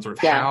context on sort of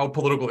how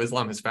political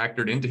Islam has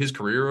factored into his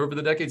career over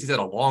the decades. He's had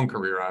a long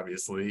career,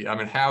 obviously. I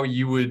mean, how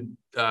you would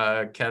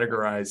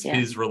categorize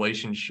his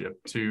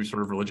relationship to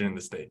sort of religion in the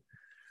state.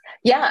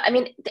 Yeah, I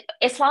mean,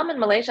 Islam in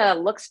Malaysia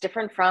looks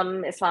different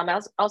from Islam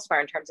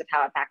elsewhere in terms of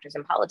how it factors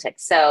in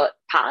politics. So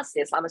PAS,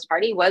 the Islamist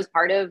party, was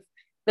part of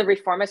the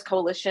reformist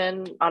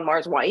coalition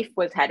Anwar's wife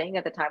was heading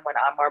at the time when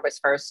Anwar was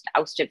first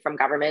ousted from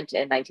government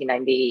in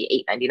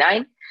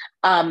 1998-99.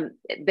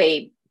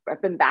 They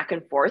have been back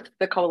and forth,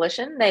 the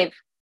coalition. They've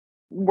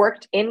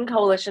worked in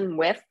coalition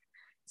with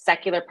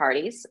secular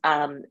parties,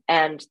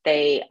 and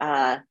they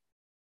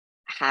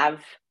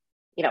have,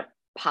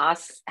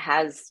 PAS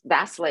has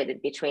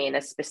vacillated between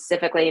a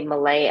specifically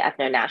Malay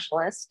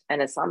ethno-nationalist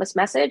and Islamist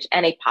message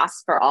and a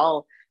PAS for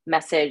all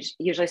message,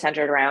 usually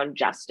centered around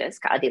justice,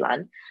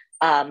 keadilan,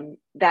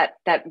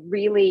 that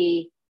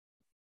really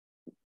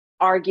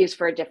argues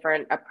for a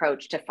different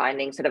approach to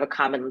finding sort of a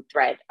common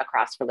thread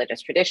across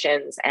religious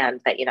traditions and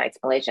that unites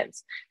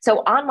Malaysians.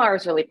 So Anwar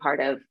is really part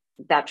of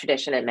that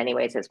tradition in many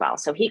ways as well.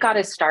 So he got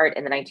his start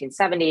in the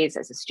 1970s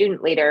as a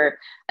student leader,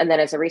 and then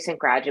as a recent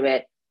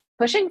graduate,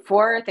 pushing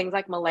for things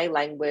like Malay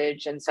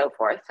language and so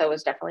forth. So it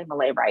was definitely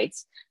Malay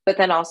rights, but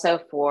then also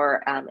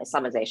for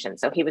Islamization.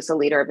 So he was the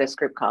leader of this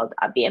group called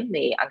ABIM,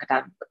 the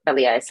Angkatan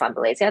Belia Islam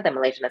Malaysia, the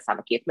Malaysian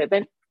Islamic Youth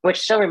Movement, which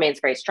still remains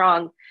very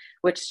strong,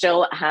 which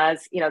still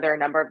has, there are a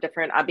number of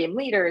different ABIM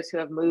leaders who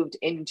have moved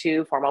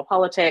into formal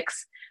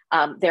politics.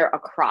 They're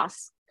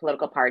across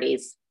political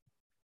parties.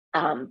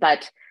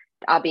 But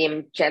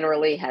Abim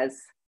generally has,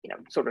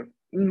 sort of,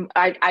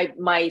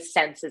 my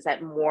sense is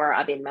that more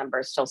Abim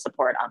members still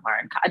support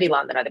Anwar and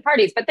Keadilan than other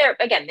parties, but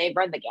they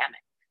run the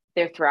gamut.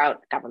 They're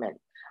throughout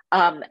government.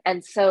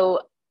 And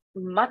so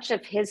much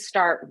of his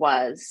start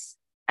was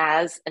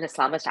as an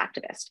Islamist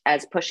activist,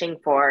 as pushing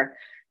for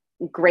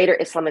greater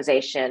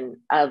Islamization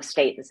of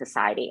state and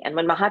society. And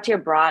when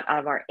Mahathir brought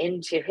Anwar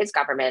into his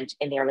government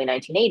in the early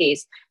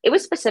 1980s, it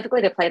was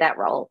specifically to play that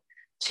role,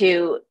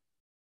 to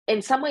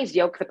in some ways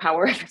yoke the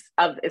power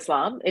of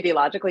Islam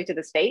ideologically to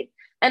the state,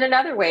 and in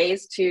other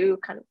ways to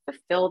kind of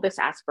fulfill this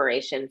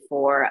aspiration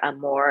for a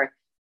more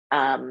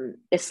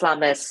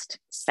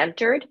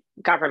Islamist-centered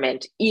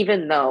government,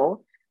 even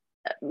though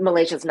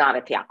Malaysia is not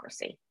a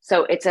theocracy.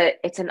 So it's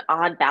an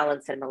odd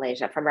balance in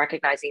Malaysia, from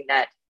recognizing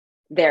that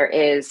there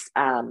is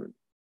a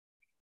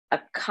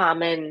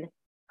common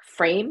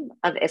frame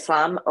of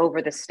Islam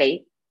over the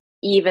state,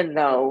 even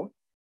though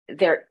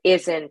there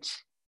isn't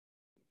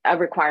a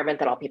requirement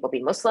that all people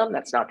be Muslim.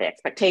 That's not the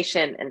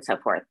expectation, and so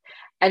forth.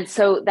 And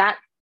so that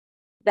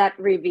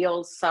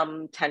reveals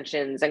some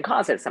tensions and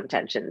causes some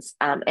tensions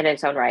in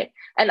its own right.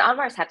 And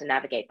Anwar's had to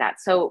navigate that.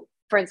 So,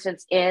 for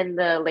instance, in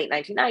the late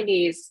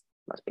 1990s,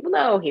 most people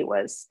know he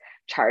was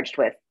charged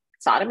with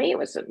sodomy. It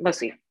was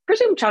mostly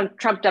presumed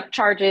trumped up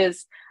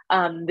charges.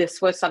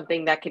 This was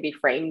something that could be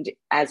framed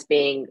as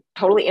being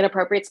totally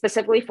inappropriate,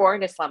 specifically for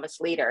an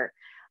Islamist leader.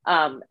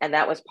 And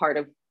that was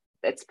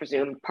it's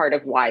presumed part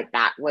of why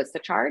that was the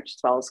charge, as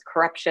well as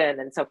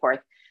corruption and so forth.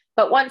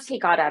 But once he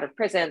got out of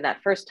prison,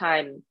 that first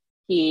time,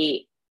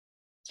 he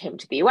came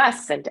to the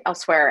US and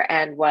elsewhere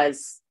and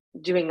was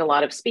doing a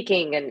lot of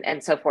speaking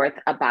and so forth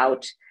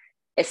about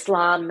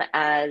Islam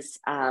as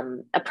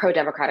a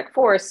pro-democratic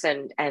force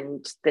and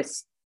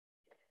this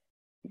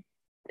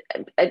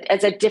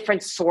as a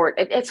different sort.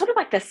 It's sort of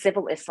like the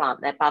civil Islam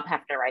that Bob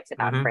Hefner writes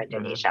about for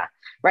Indonesia,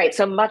 right?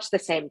 So much the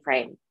same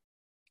frame.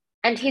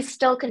 And he's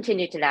still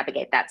continued to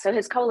navigate that. So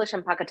his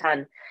coalition,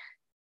 Pakatan,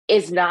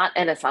 is not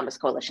an Islamist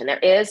coalition. There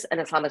is an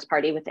Islamist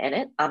party within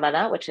it,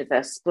 Amanah, which is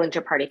a splinter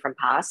party from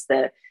PAS,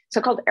 the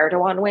so-called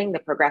Erdogan wing, the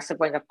progressive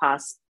wing of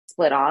PAS,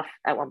 split off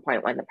at one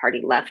point when the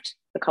party left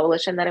the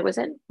coalition that it was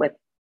in with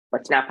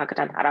what's now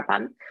Pakatan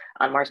Harapan,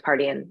 Anwar's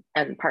party and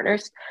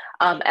partners.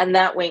 And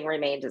that wing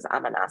remained as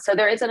Amanah. So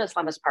there is an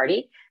Islamist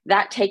party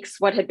that takes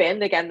what had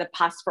been, again, the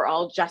PAS for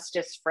all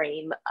justice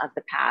frame of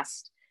the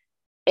past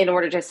in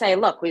order to say,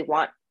 look, we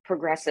want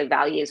progressive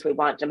values, we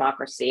want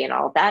democracy and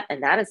all of that,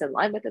 and that is in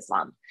line with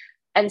Islam.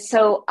 And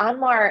so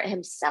Anwar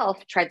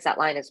himself treads that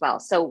line as well.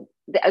 So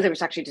there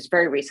was actually just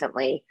very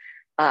recently,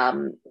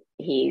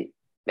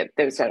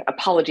 there's an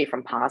apology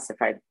from PAS,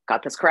 if I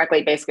got this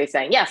correctly, basically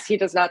saying, yes, he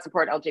does not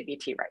support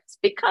LGBT rights,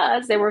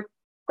 because they were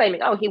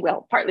claiming, he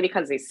will, partly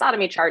because of these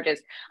sodomy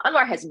charges.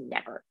 Anwar has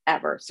never,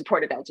 ever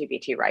supported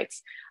LGBT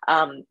rights.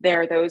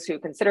 There are those who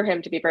consider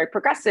him to be very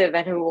progressive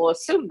and who will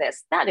assume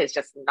this. That is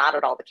just not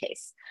at all the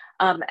case.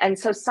 And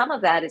so some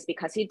of that is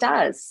because he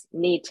does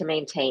need to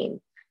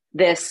maintain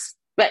this,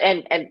 but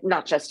and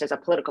not just as a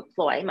political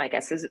ploy, my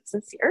guess is it's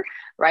sincere,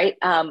 right?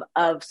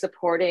 Of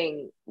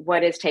supporting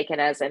what is taken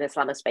as an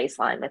Islamist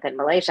baseline within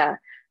Malaysia,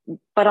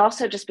 but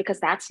also just because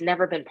that's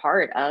never been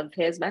part of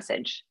his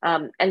message.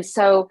 And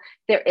so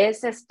there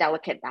is this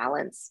delicate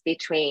balance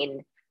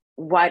between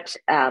what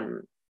a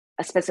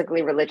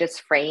specifically religious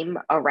frame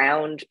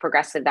around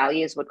progressive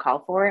values would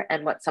call for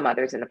and what some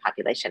others in the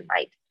population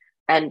might.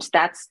 And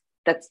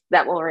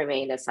that will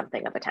remain as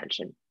something of a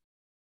tension.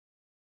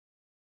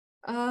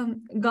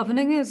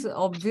 Governing is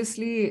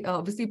obviously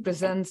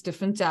presents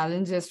different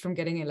challenges from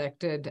getting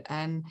elected,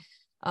 and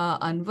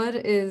Anwar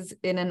is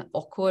in an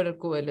awkward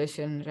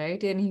coalition,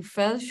 right? And he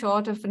fell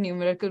short of a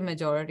numerical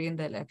majority in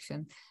the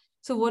election.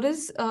 So what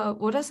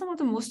are some of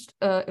the most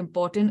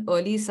important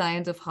early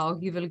signs of how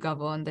he will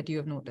govern that you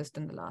have noticed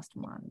in the last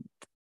month?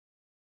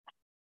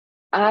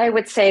 I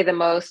would say the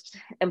most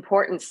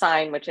important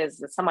sign, which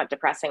is a somewhat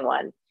depressing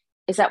one,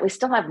 is that we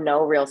still have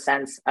no real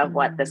sense of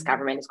what this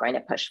government is going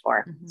to push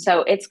for.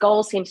 So its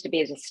goal seems to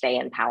be to stay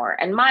in power.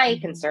 And my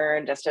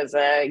concern, just as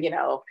a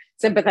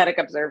sympathetic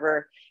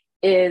observer,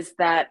 is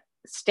that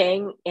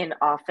staying in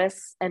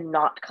office and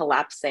not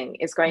collapsing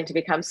is going to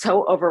become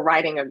so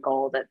overriding a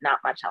goal that not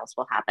much else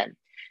will happen.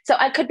 So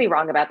I could be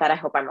wrong about that. I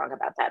hope I'm wrong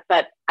about that.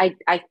 But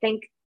I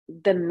think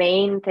the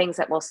main things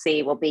that we'll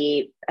see will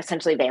be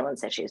essentially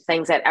valence issues,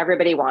 things that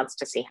everybody wants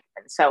to see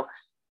happen. So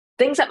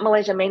things that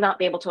Malaysia may not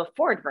be able to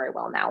afford very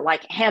well now,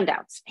 like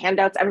handouts.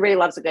 Everybody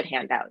loves a good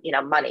handout,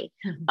 money.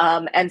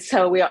 And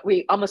so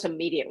we almost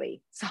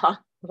immediately saw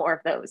more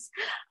of those.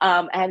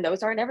 And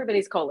those are in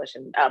everybody's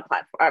coalition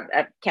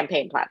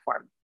campaign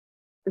platform.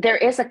 There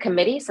is a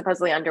committee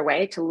supposedly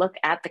underway to look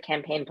at the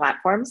campaign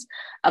platforms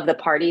of the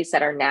parties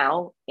that are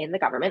now in the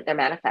government, their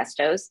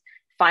manifestos,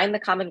 find the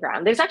common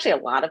ground. There's actually a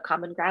lot of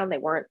common ground. They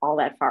weren't all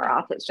that far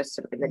off. It's just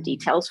sort of in the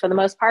details for the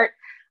most part.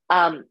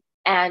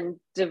 And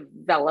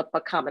develop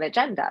a common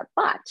agenda.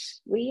 But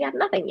we have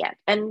nothing yet.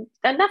 And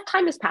enough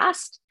time has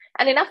passed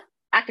and enough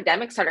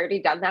academics had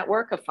already done that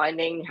work of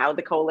finding how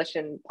the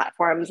coalition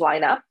platforms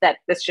line up, that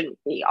this shouldn't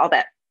be all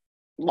that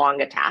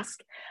long a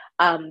task,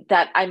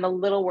 that I'm a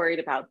little worried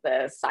about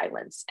the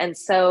silence. And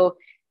so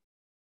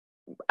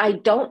I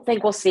don't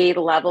think we'll see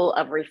the level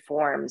of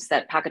reforms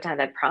that Pakistan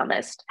had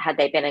promised had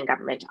they been in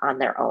government on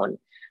their own.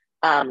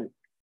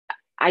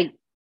 I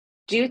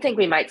do think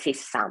we might see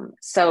some.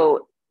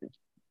 So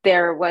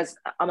there was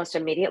almost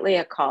immediately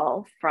a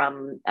call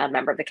from a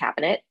member of the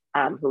cabinet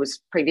who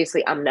was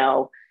previously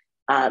UMNO,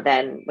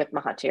 then with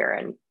Mahathir,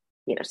 and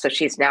so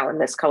she's now in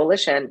this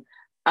coalition,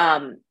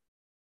 Azalina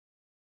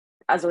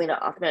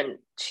Othman,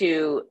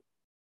 to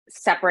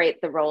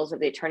separate the roles of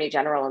the Attorney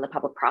General and the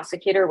public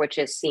prosecutor, which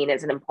is seen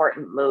as an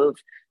important move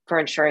for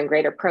ensuring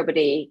greater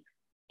probity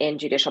in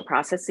judicial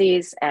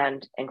processes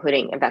and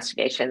including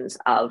investigations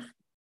of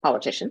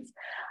politicians.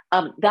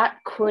 That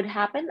could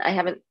happen. I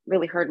haven't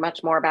really heard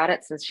much more about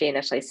it since she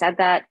initially said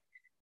that.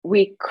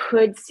 We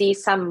could see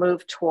some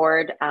move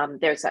toward,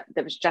 there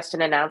was just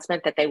an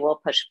announcement that they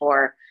will push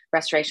for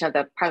restoration of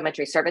the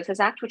Parliamentary Services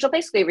Act, which will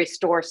basically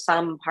restore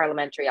some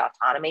parliamentary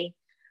autonomy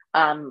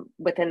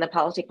within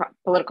the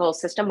political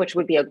system, which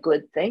would be a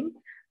good thing.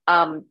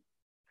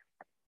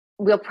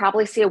 We'll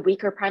probably see a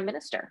weaker prime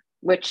minister,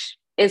 which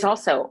is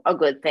also a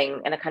good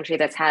thing in a country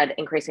that's had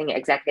increasing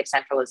executive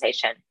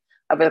centralization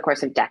over the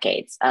course of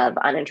decades of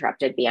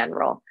uninterrupted BN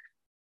rule.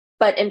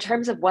 But in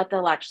terms of what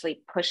they'll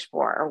actually push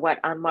for or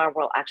what Anwar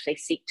will actually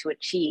seek to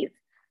achieve,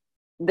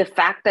 the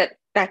fact that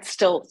that's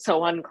still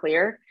so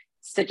unclear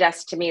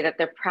suggests to me that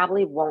there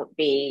probably won't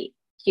be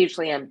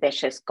hugely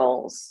ambitious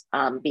goals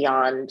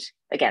beyond,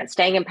 again,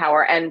 staying in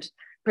power and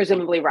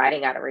presumably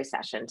riding out a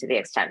recession to the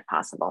extent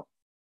possible.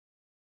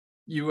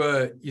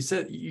 You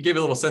said you gave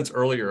a little sense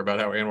earlier about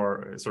how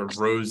Anwar sort of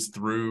rose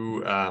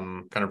through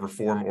kind of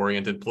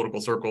reform-oriented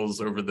political circles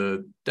over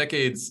the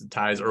decades,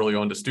 ties early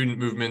on to student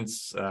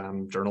movements,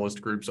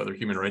 journalist groups, other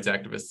human rights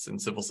activists,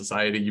 and civil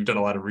society. You've done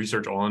a lot of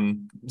research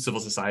on civil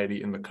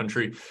society in the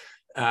country.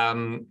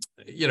 And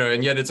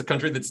yet it's a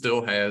country that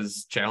still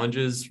has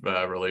challenges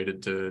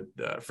related to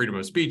freedom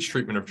of speech,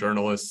 treatment of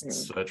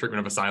journalists, treatment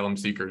of asylum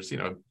seekers,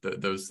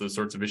 those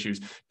sorts of issues.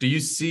 Do you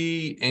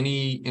see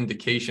any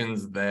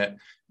indications that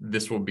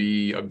this will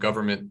be a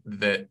government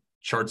that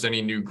charts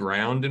any new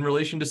ground in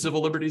relation to civil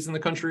liberties in the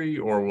country,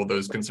 or will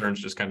those concerns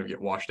just kind of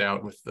get washed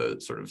out with the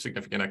sort of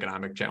significant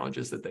economic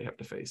challenges that they have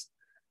to face?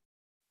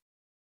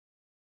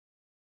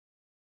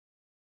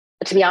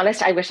 To be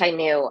honest, I wish I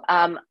knew.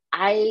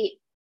 I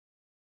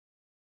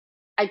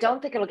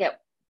don't think it'll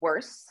get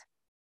worse.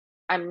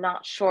 I'm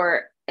not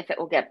sure if it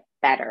will get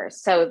better.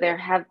 So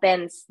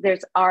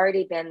there's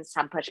already been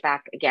some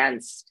pushback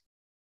against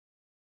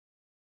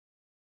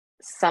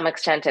some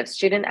extent of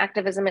student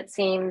activism, it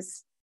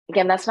seems.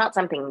 Again, that's not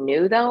something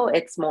new, though.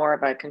 It's more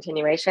of a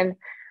continuation.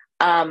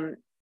 It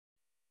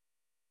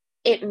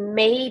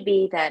may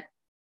be that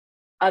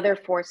other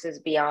forces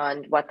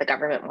beyond what the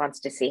government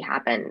wants to see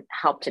happen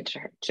help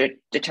to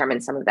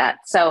determine some of that.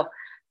 So,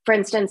 for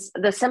instance,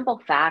 the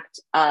simple fact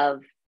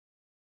of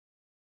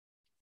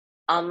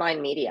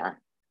online media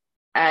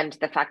and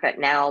the fact that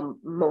now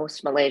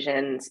most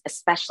Malaysians,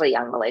 especially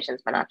young Malaysians,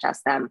 but not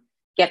just them,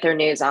 get their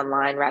news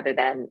online rather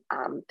than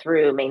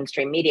through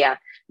mainstream media,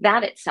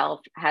 that itself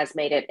has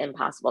made it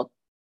impossible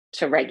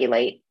to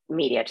regulate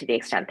media to the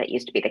extent that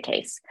used to be the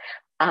case.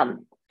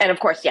 And of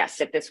course, yes,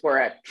 if this were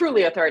a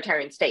truly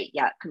authoritarian state,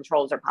 yeah,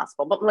 controls are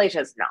possible, but Malaysia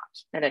is not,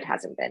 and it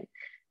hasn't been.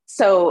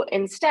 So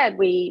instead,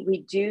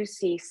 we do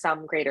see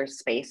some greater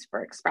space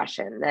for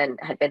expression than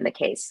had been the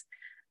case.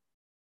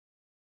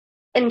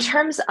 In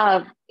terms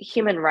of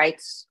human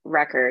rights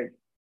record,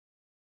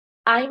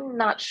 I'm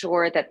not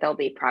sure that there'll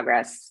be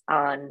progress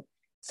on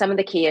some of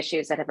the key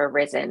issues that have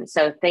arisen.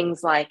 So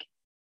things like,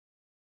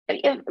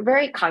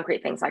 very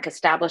concrete things like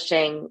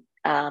establishing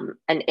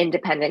an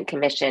independent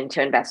commission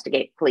to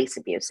investigate police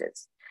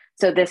abuses.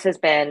 So this has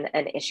been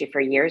an issue for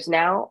years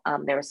now.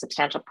 There was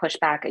substantial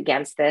pushback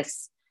against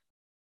this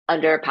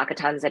under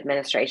Pakistan's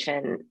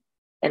administration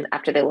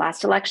after the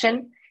last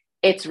election.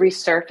 It's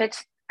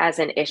resurfaced as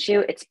an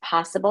issue. It's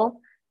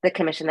possible the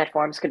commission that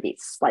forms could be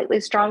slightly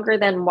stronger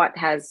than what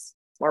has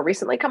more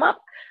recently come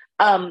up.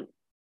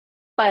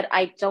 But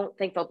I don't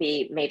think there'll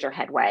be major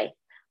headway.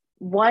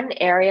 One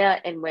area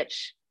in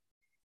which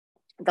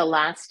the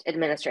last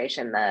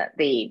administration,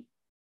 these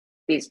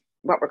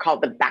what were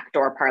called the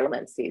backdoor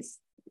parliaments, these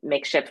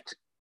makeshift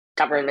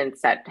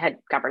governments that had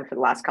governed for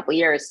the last couple of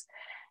years,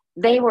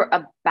 they were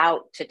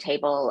about to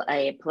table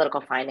a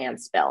political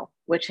finance bill,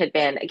 which had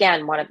been,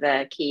 again, one of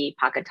the key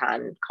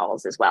Pakistan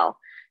calls as well,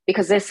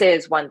 because this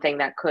is one thing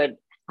that could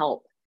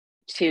help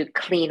to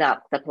clean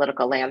up the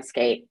political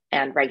landscape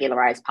and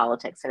regularize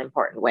politics in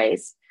important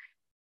ways.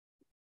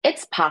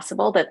 It's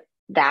possible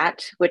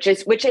that which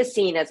is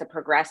seen as a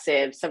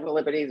progressive, civil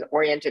liberties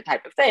oriented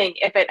type of thing,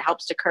 if it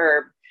helps to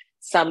curb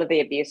some of the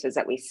abuses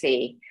that we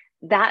see,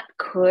 that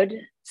could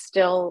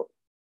still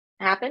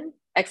happen,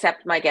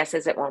 except my guess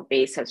is it won't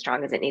be so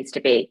strong as it needs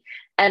to be.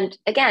 And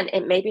again,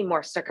 it may be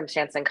more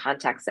circumstance and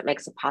context that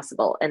makes it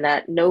possible, and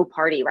that no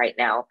party right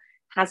now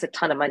has a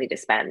ton of money to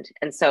spend.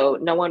 And so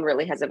no one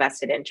really has a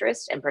vested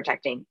interest in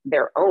protecting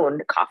their own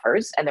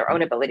coffers and their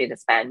own ability to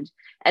spend.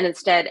 And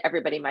instead,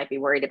 everybody might be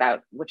worried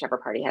about whichever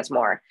party has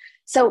more.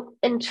 So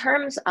in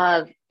terms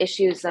of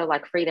issues though,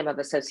 like freedom of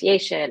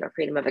association or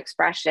freedom of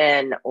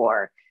expression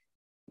or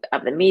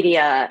of the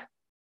media,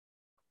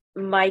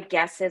 my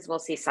guess is we'll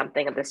see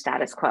something of the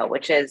status quo,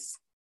 which is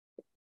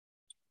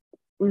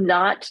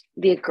not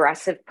the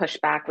aggressive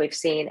pushback we've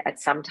seen at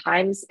some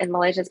times in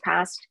Malaysia's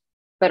past,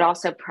 but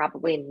also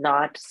probably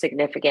not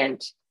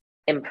significant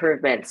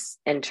improvements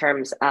in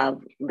terms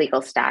of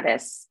legal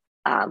status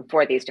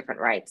for these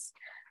different rights.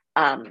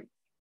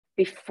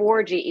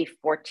 Before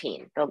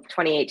GE14, the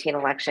 2018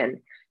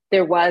 election,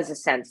 there was a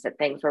sense that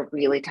things were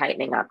really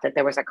tightening up, that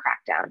there was a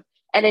crackdown.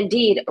 And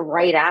indeed,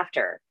 right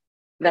after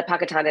the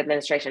Pakistan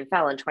administration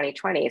fell in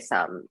 2020,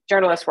 some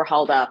journalists were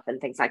hauled up and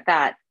things like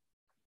that.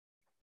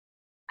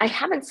 I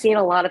haven't seen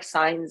a lot of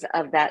signs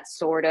of that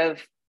sort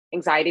of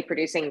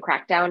anxiety-producing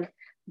crackdown,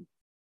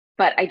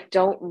 but I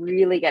don't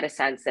really get a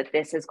sense that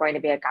this is going to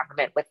be a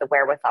government with the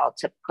wherewithal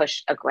to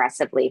push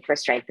aggressively for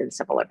strengthened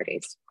civil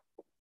liberties.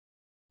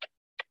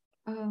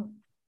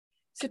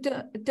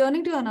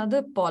 Turning to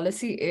another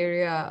policy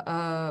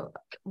area,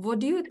 what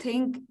do you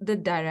think the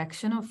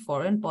direction of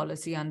foreign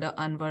policy under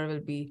Anwar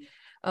will be?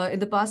 In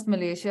the past,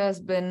 Malaysia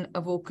has been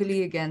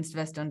vocally against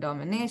Western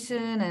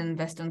domination and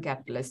Western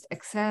capitalist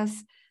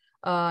excess.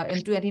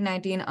 In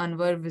 2019,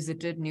 Anwar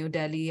visited New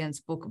Delhi and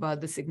spoke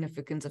about the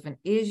significance of an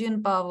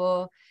Asian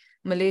power.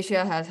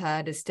 Malaysia has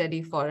had a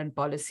steady foreign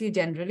policy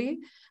generally,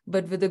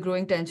 but with the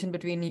growing tension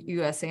between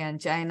USA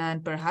and China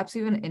and perhaps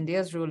even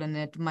India's role in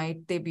it,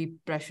 might they be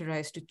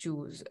pressurized to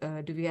choose?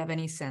 Do we have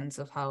any sense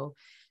of how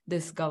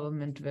this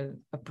government will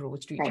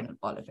approach regional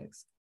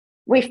politics?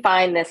 We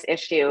find this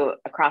issue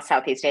across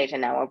Southeast Asia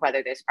now of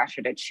whether there's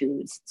pressure to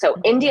choose. So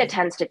India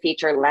tends to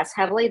feature less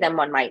heavily than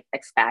one might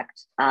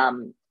expect.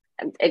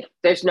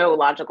 There's no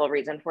logical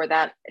reason for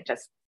that.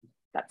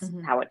 That's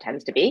how it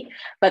tends to be.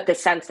 But the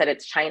sense that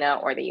it's China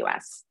or the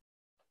US,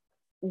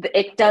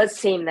 it does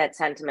seem that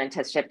sentiment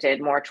has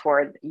shifted more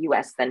toward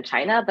US than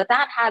China, but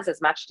that has as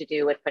much to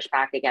do with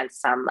pushback against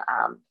some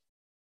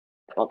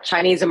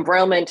Chinese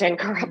embroilment and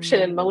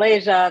corruption in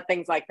Malaysia,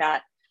 things like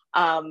that.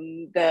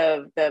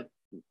 The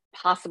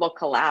possible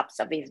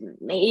collapse of these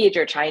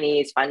major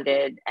Chinese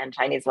funded and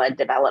Chinese led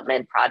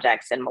development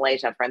projects in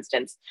Malaysia, for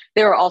instance.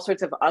 There are all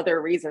sorts of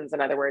other reasons, in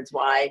other words,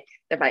 why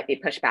there might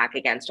be pushback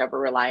against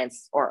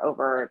over-reliance or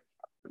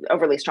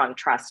overly strong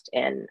trust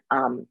in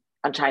on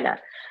China.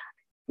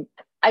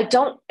 I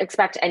don't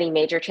expect any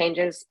major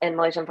changes in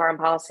Malaysian foreign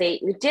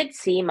policy. We did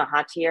see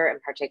Mahathir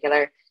in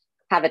particular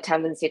have a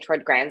tendency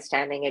toward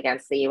grandstanding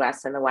against the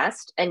US and the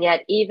West. And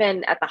yet,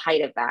 even at the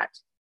height of that,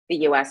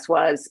 the US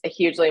was a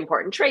hugely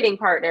important trading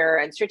partner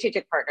and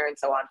strategic partner and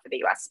so on for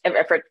the US,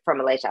 for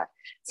Malaysia.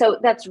 So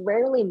that's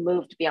rarely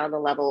moved beyond the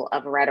level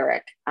of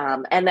rhetoric.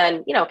 And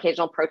then,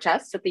 occasional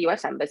protests at the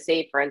US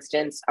embassy, for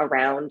instance,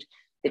 around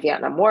the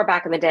Vietnam War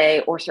back in the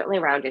day, or certainly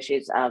around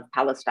issues of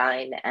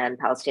Palestine and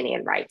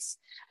Palestinian rights.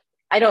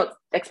 I don't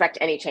expect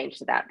any change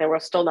to that. There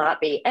will still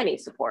not be any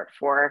support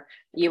for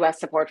US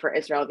support for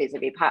Israel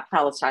vis-a-vis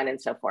Palestine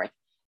and so forth.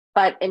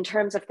 But in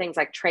terms of things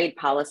like trade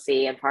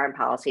policy and foreign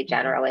policy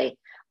generally,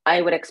 I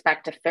would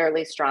expect a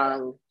fairly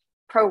strong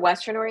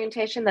pro-Western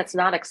orientation that's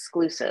not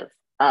exclusive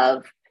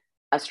of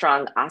a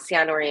strong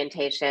ASEAN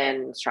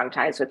orientation, strong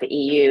ties with the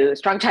EU,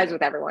 strong ties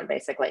with everyone,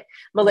 basically.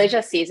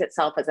 Malaysia sees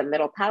itself as a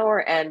middle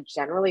power and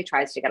generally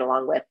tries to get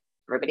along with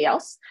everybody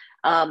else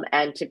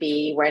and to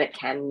be where it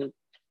can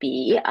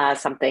be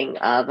something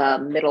of a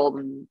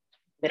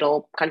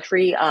middle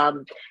country,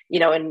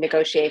 in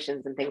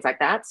negotiations and things like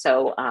that.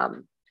 So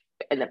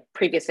in the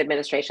previous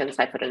administration,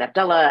 Saifuddin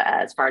Abdullah,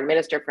 as foreign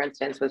minister, for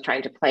instance, was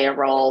trying to play a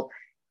role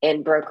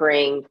in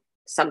brokering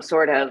some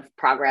sort of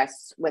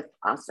progress with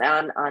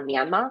ASEAN on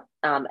Myanmar.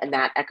 And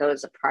that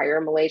echoes a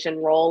prior Malaysian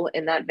role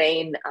in that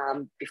vein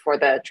before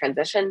the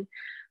transition.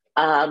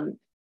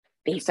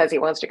 He says he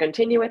wants to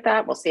continue with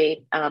that. We'll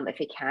see if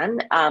he can.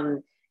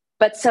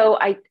 But so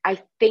I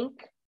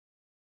think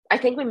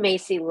we may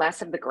see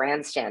less of the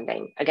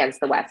grandstanding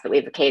against the West that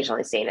we've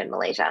occasionally seen in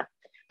Malaysia.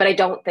 But I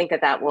don't think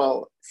that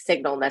will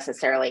signal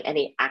necessarily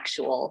any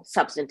actual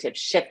substantive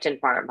shift in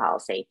foreign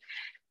policy.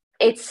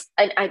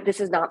 This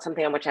is not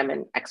something on which I'm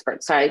an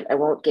expert, so I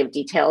won't give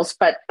details,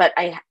 but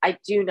I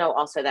do know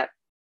also that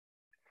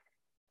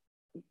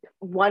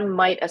one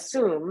might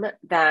assume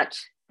that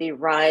the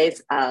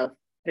rise of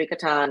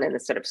Perikatan and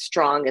the sort of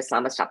strong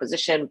Islamist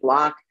opposition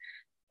bloc,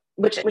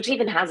 which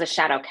even has a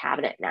shadow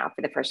cabinet now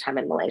for the first time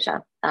in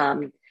Malaysia,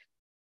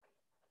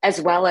 as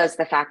well as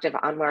the fact of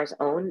Anwar's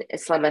own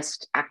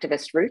Islamist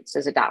activist roots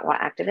as a Dakwah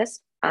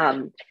activist,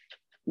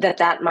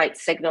 that might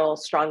signal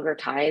stronger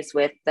ties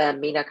with the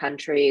MENA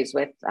countries,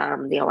 with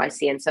the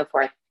OIC and so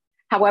forth.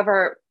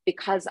 However,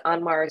 because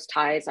Anwar's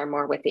ties are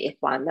more with the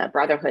Ikhwan, the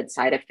brotherhood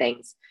side of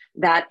things,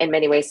 that in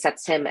many ways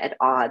sets him at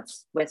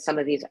odds with some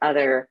of these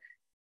other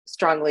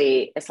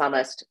strongly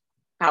Islamist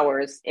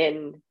powers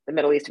in the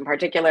Middle East in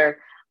particular.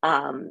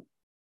 And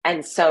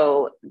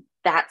so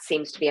that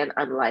seems to be an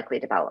unlikely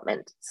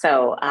development.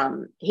 So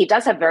he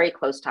does have very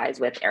close ties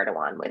with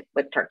Erdogan,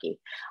 with Turkey.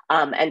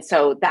 And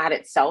so that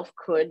itself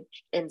could,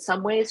 in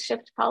some ways,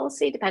 shift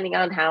policy, depending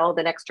on how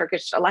the next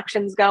Turkish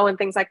elections go and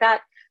things like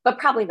that, but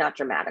probably not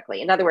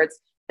dramatically. In other words,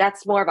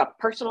 that's more of a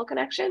personal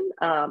connection,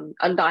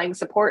 undying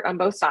support on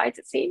both sides,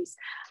 it seems.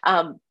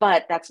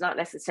 But that's not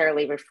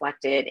necessarily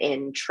reflected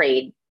in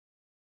trade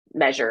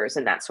measures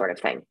and that sort of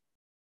thing.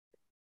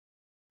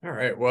 All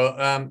right.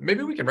 Well,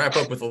 maybe we can wrap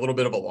up with a little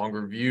bit of a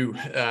longer view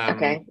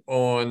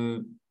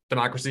on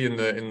democracy in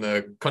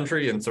the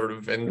country and sort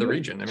of in the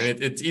region. I mean,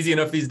 it's easy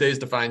enough these days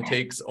to find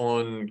takes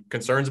on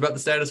concerns about the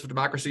status of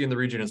democracy in the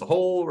region as a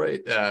whole,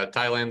 right?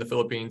 Thailand, the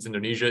Philippines,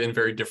 Indonesia in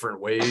very different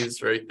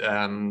ways, right?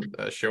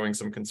 Showing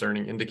some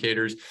concerning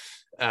indicators.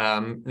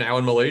 Now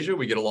in Malaysia,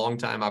 we get a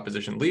longtime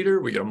opposition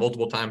leader. We get a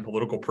multiple-time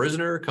political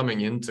prisoner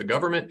coming into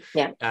government.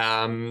 Yeah.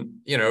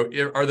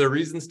 Are there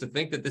reasons to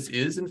think that this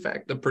is, in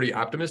fact, a pretty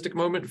optimistic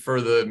moment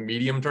for the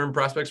medium-term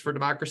prospects for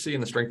democracy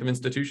and the strength of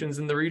institutions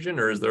in the region?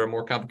 Or is there a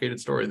more complicated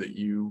story that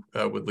you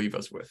would leave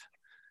us with?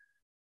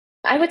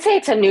 I would say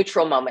it's a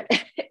neutral moment.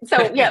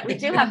 So yeah, we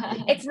do have,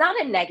 it's not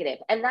a negative,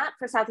 and that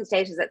for Southeast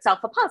Asia is itself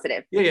a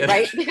positive,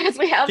 right? Because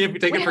we have— can't be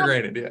taken for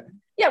granted,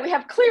 Yeah, we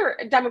have clear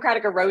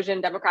democratic erosion,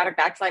 democratic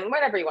backsliding,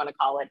 whatever you want to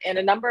call it, in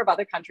a number of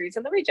other countries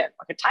in the region.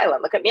 Look at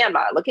Thailand, look at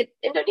Myanmar, look at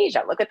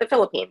Indonesia, look at the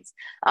Philippines.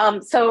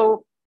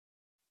 So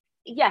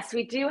yes,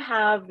 we do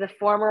have the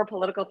former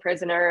political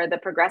prisoner, the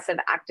progressive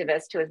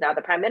activist who is now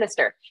the prime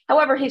minister.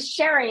 However, he's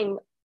sharing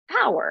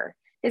power.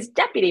 His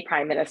deputy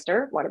prime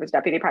minister, one of his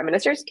deputy prime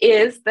ministers,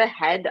 is the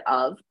head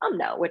of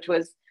UMNO, which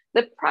was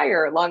the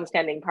prior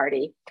longstanding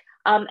party.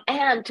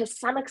 And to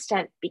some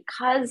extent,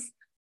 because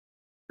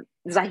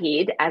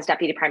Zahid, as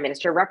deputy prime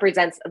minister,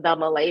 represents the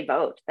Malay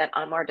vote that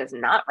Anwar does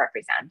not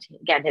represent.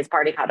 Again, his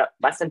party got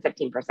less than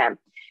 15%.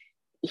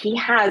 He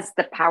has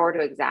the power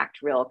to exact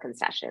real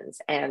concessions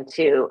and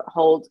to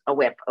hold a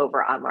whip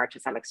over Anwar to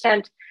some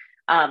extent,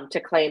 to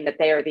claim that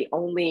they are the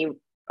only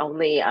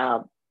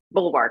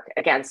bulwark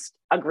against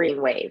a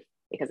green wave,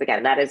 because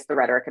again, that is the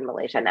rhetoric in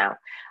Malaysia now.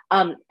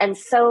 And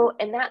so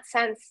in that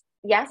sense,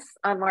 yes,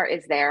 Anwar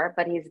is there,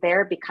 but he's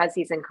there because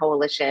he's in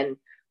coalition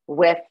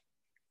with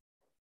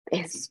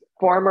his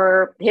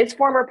former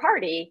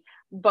party,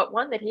 but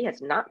one that he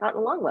has not gotten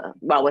along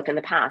well with in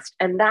the past.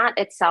 And that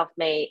itself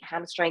may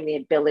hamstring the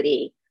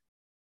ability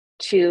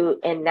to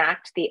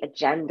enact the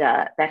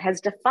agenda that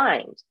has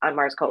defined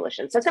Anwar's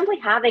coalition. So simply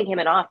having him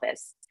in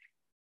office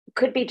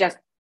could be just,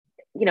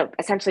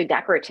 essentially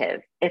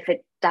decorative if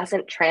it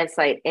doesn't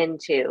translate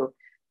into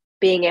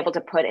being able to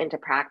put into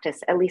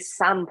practice at least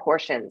some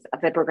portions of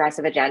the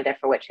progressive agenda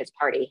for which his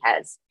party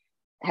has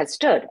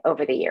stood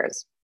over the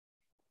years.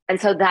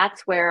 And so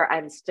that's where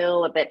I'm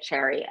still a bit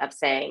chary of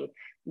saying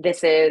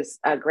this is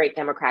a great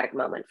democratic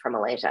moment for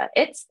Malaysia.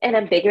 It's an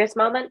ambiguous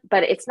moment,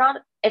 but it's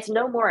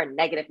no more a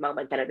negative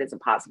moment than it is a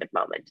positive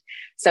moment.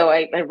 So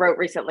I wrote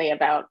recently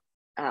about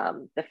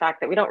the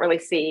fact that we don't really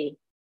see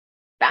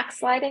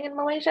backsliding in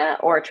Malaysia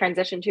or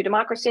transition to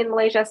democracy in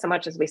Malaysia so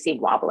much as we see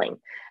wobbling,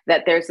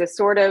 that there's this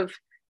sort of,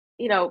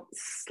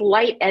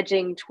 slight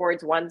edging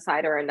towards one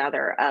side or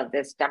another of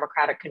this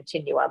democratic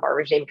continuum or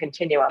regime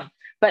continuum,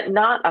 but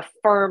not a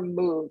firm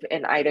move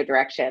in either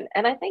direction.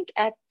 And I think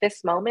at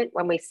this moment,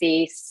 when we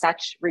see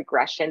such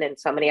regression in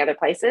so many other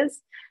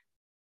places,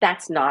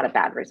 that's not a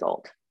bad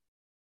result.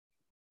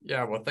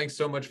 Yeah, well, thanks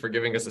so much for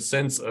giving us a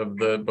sense of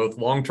the both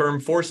long-term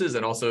forces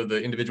and also the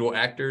individual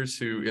actors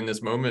who in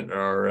this moment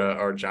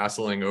are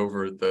jostling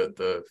over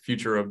the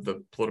future of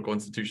the political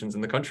institutions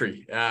in the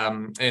country.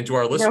 And to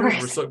our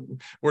listeners,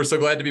 we're so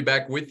glad to be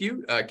back with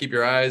you. Keep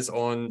your eyes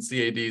on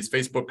CAD's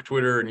Facebook,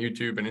 Twitter, and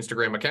YouTube and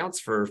Instagram accounts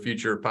for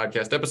future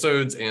podcast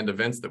episodes and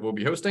events that we'll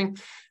be hosting.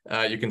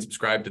 You can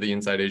subscribe to the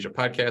Inside Asia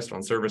podcast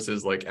on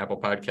services like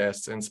Apple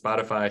Podcasts and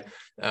Spotify.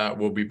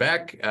 We'll be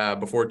back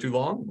before too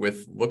long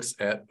with looks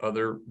at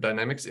other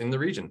dynamics in the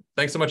region.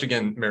 Thanks so much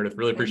again, Meredith.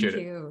 Really appreciate it.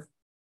 Thank you.